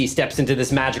 depowering as he steps into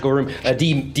this magical room, a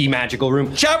de-magical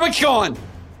room. Chadwick's gone.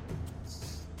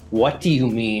 What do you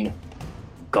mean,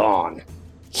 gone?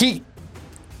 He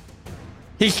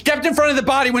stepped in front of the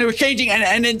body when it was changing,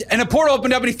 and a portal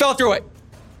opened up, and he fell through it.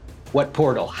 What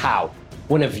portal? How?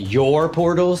 One of your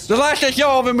portals? The last I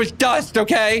saw of him was dust,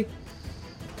 okay?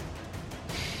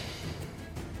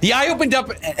 The eye opened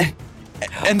up,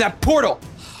 and that portal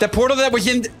that was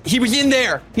he was in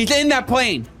there. He's in that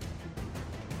plane.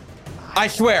 I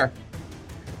swear.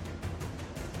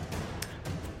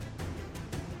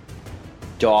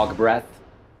 Dog breath?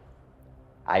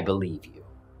 I believe you.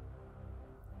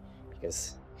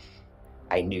 Because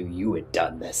I knew you had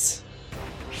done this.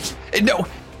 No.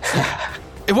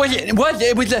 It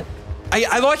was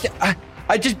I lost it.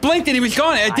 I just blinked and he was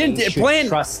gone. I didn't should plan.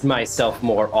 trust myself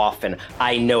more often.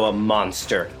 I know a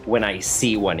monster when I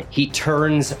see one. He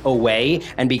turns away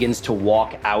and begins to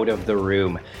walk out of the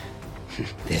room.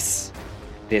 This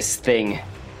thing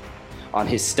on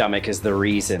his stomach is the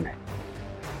reason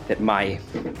that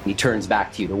he turns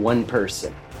back to you, the one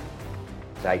person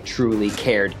that I truly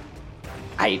cared.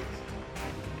 And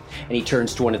he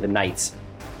turns to one of the knights.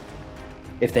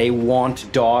 If they want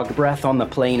dog breath on the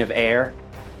plane of air,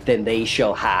 then they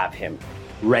shall have him.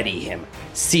 Ready him.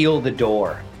 Seal the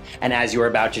door. And as you're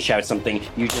about to shout something,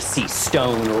 you just see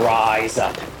stone rise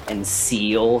up and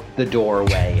seal the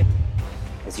doorway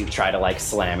as you try to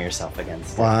slam yourself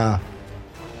against it.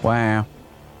 Wow.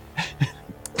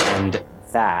 And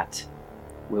that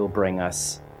will bring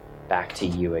us back to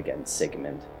you again,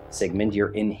 Sigmund. Sigmund,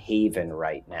 you're in Haven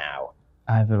right now.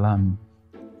 I will,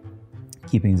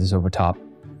 keeping this over top,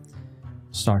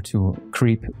 start to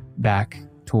creep back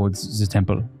towards the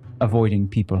temple, avoiding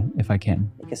people if I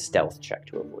can. Make a stealth check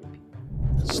to avoid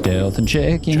people. Stealth and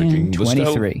checking Checking the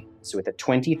 23. So with a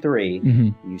 23,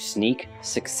 Mm-hmm. you sneak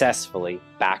successfully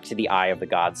back to the Eye of the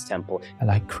Gods Temple. I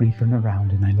like creeping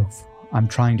around and I look I'm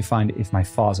trying to find if my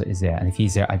father is there, and if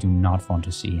he's there, I do not want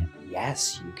to see him.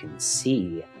 Yes, you can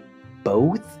see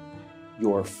both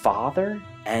your father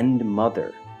and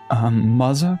mother.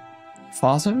 Mother?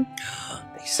 Father?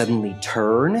 They suddenly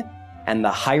turn, and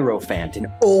the Hierophant,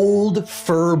 an old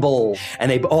furball,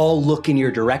 and they all look in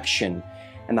your direction,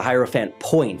 and the Hierophant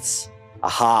points.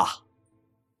 Aha!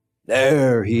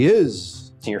 There he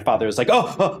is. And your father is like,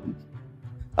 oh,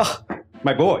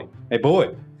 my boy.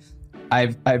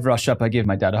 I've rushed up, I gave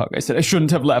my dad a hug. I said, I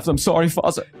shouldn't have left. I'm sorry,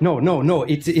 father. No.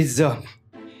 It is,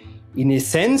 in a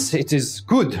sense, it is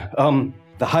good.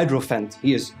 The Hierophant,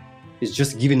 he is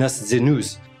just giving us the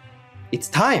news. It's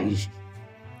time.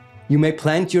 You may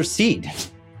plant your seed.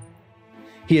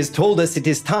 He has told us it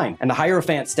is time. And the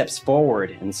Hierophant steps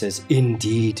forward and says,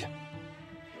 indeed.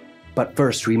 But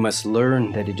first we must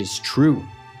learn that it is true.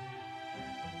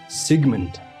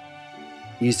 Sigmund,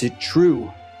 is it true?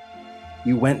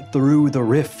 You went through the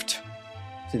rift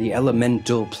to the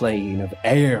elemental plane of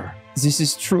air. This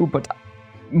is true, but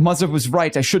Mother was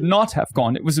right. I should not have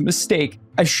gone. It was a mistake.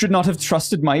 I should not have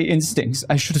trusted my instincts.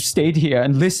 I should have stayed here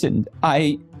and listened.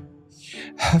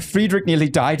 Friedrich nearly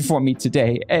died for me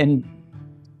today, and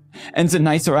the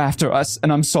knights are after us,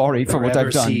 and I'm sorry for what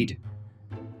I've done. Seed,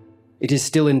 It is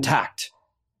still intact.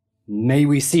 May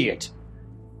we see it?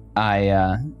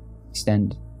 I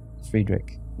extend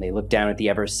Friedrich. They look down at the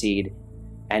Everseed,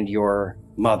 and your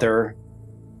mother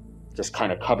just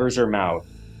kind of covers her mouth.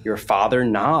 Your father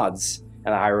nods,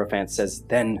 and the Hierophant says,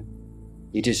 then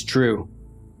it is true.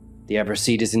 The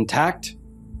Everseed is intact,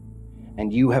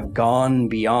 and you have gone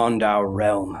beyond our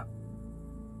realm.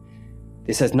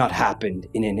 This has not happened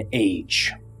in an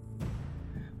age,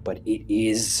 but it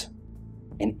is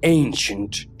an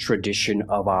ancient tradition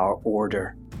of our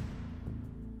order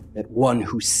that one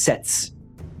who sets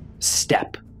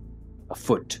step a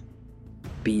foot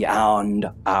beyond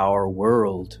our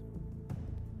world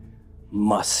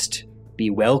must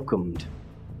be welcomed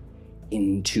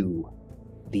into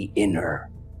the inner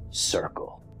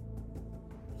circle.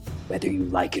 Whether you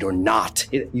like it or not,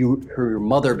 her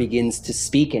mother begins to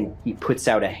speak, and he puts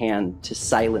out a hand to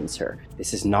silence her.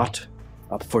 This is not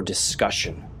up for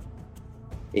discussion.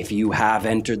 If you have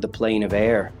entered the plane of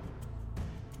air,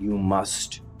 you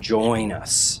must join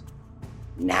us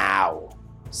now,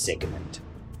 Sigmund.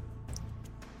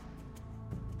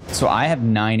 So I have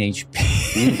 9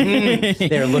 HP.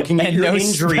 They're looking at And your no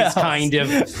injuries, spells. kind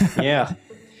of. Yeah.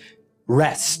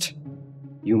 Rest.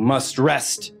 You must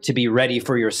rest to be ready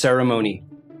for your ceremony.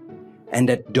 And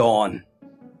at dawn,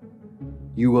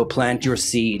 you will plant your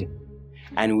seed,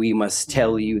 and we must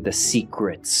tell you the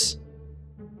secrets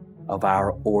of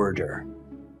our order.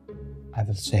 I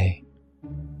will say,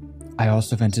 I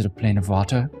also entered a plane of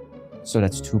water, so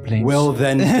that's 2 planes. Well,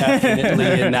 then,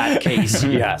 definitely in that case,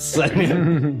 yes.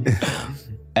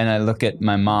 And I look at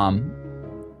my mom.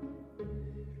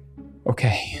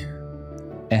 Okay.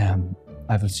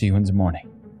 I will see you in the morning.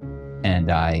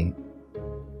 And I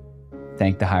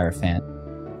thank the Hierophant.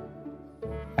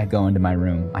 I go into my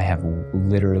room. I have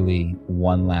literally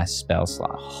one last spell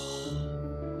slot.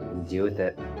 Deal with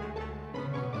it.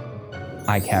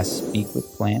 I cast Speak with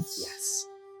Plants. Yes.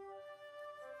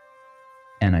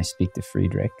 And I speak to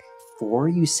Friedrich. Before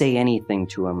you say anything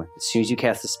to him, as soon as you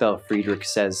cast the spell, Friedrich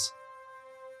says,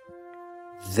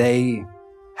 they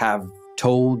have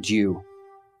told you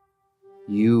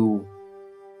you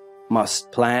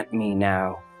must plant me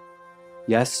now.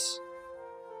 Yes?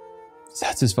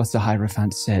 That is what the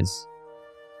Hierophant says.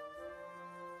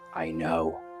 I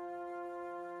know.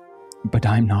 But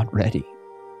I'm not ready.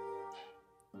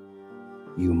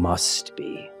 You must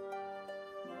be.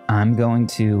 I'm going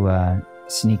to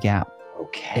sneak out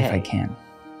Okay. if I can.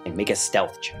 And make a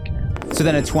stealth check. So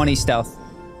then a 20 stealth.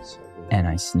 And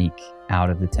I sneak out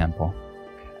of the temple.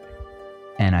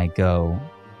 And I go,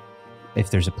 if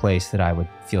there's a place that I would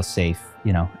feel safe,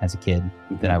 as a kid,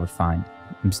 that I would find.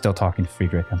 I'm still talking to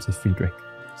Friedrich. I'm saying, Friedrich,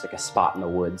 It's like a spot in the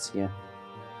woods, yeah.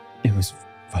 it was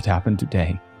what happened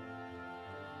today.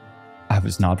 I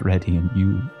was not ready, and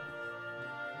you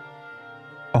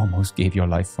almost gave your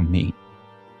life for me.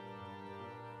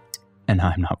 And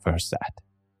I'm not worth that.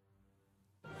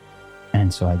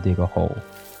 And so I dig a hole.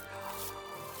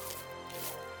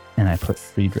 And I put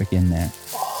Friedrich in there.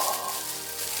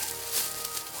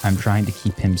 I'm trying to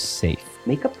keep him safe.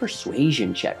 Make a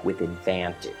persuasion check with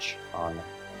advantage on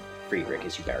Friedrich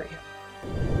as you bury him.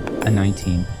 A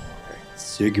 19.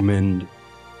 Sigmund,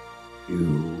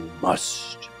 you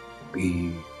must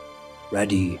be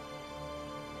ready.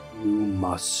 You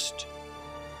must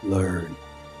learn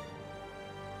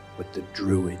what the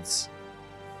druids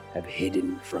have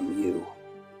hidden from you.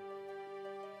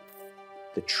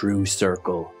 The true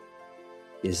circle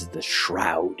is the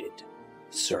shrouded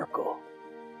circle,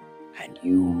 and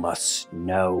you must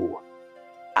know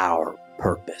our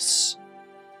purpose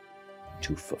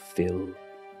to fulfill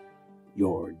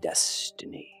your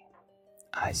destiny.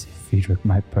 I say, Friedrich,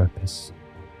 my purpose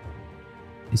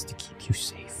is to keep you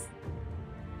safe.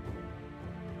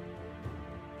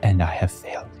 And I have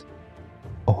failed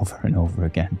over and over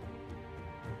again.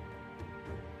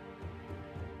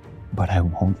 But I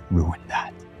won't ruin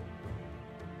that.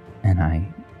 And I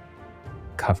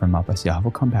cover him up. I say, I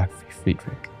will come back for you,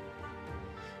 Friedrich.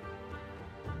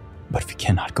 But we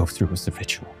cannot go through with the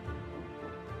ritual.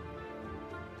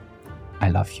 I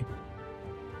love you.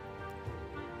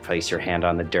 Place your hand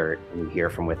on the dirt, and you hear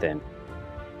from within,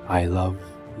 I love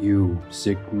you,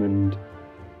 Sigmund,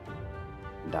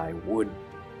 and I would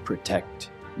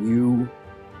protect you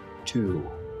too.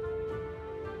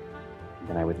 And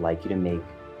then I would like you to make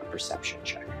a perception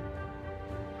check.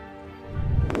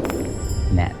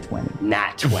 Nat 20.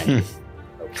 Nat 20.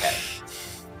 Okay.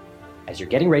 As you're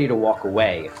getting ready to walk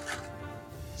away,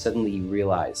 suddenly you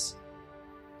realize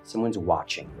someone's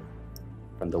watching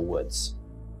from the woods.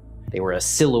 They were a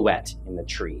silhouette in the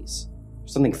trees.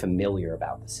 Something familiar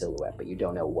about the silhouette, but you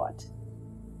don't know what.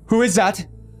 Who is that?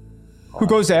 Who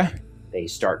goes there? They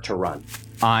start to run.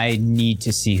 I need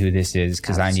to see who this is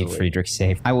because I need Absolutely. Friedrich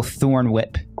safe. I will Thorn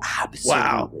Whip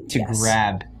Absolutely. to yes.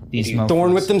 grab these You mofos.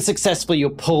 Thorn Whip them successfully. You'll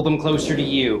pull them closer to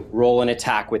you. Roll an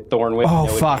attack with Thorn Whip. Oh,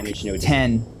 no fuck. Advantage, no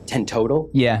 10. 10 total?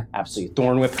 Yeah. Absolutely.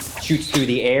 Thorn Whip shoots through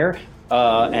the air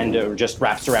and just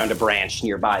wraps around a branch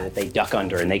nearby that they duck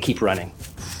under, and they keep running.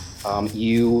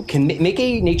 You can make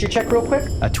a nature check real quick.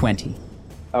 A 20.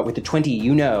 With the 20,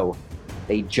 you know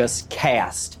they just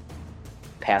cast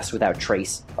Pass Without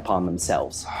Trace upon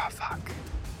themselves. Oh, fuck.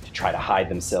 To try to hide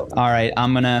themselves. All right,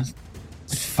 I'm gonna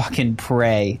fucking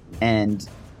pray and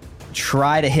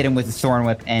try to hit him with the Thorn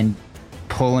Whip and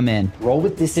pull him in. Roll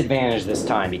with disadvantage this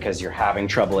time because you're having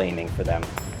trouble aiming for them.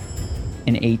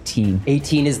 An 18.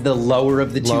 18 is the lower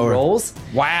of the two rolls.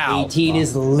 Wow. 18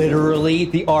 is literally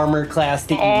the armor class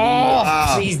that you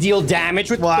need. Please deal damage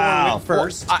with Thorn Whip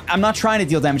first. I'm not trying to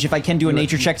deal damage. If I can do a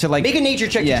nature check to like Make a nature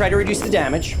check Yeah. to try to reduce the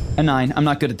damage. a 9. I'm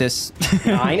not good at this.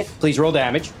 9. Please roll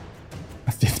damage.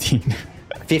 A 15.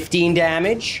 15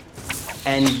 damage.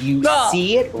 And you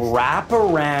see it wrap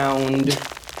around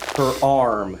her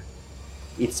arm.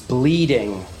 It's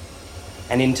bleeding.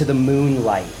 And into the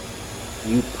moonlight,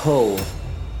 you pull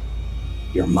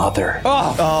your mother.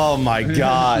 Oh my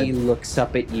God. He looks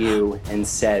up at you and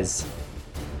says,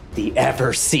 "The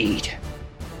Everseed.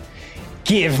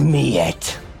 Give me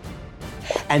it."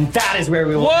 And that is where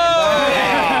we will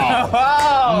end.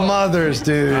 Mothers,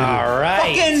 dude. All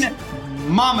right. Fucking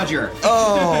momager.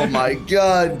 Oh my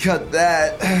God. Cut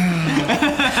that.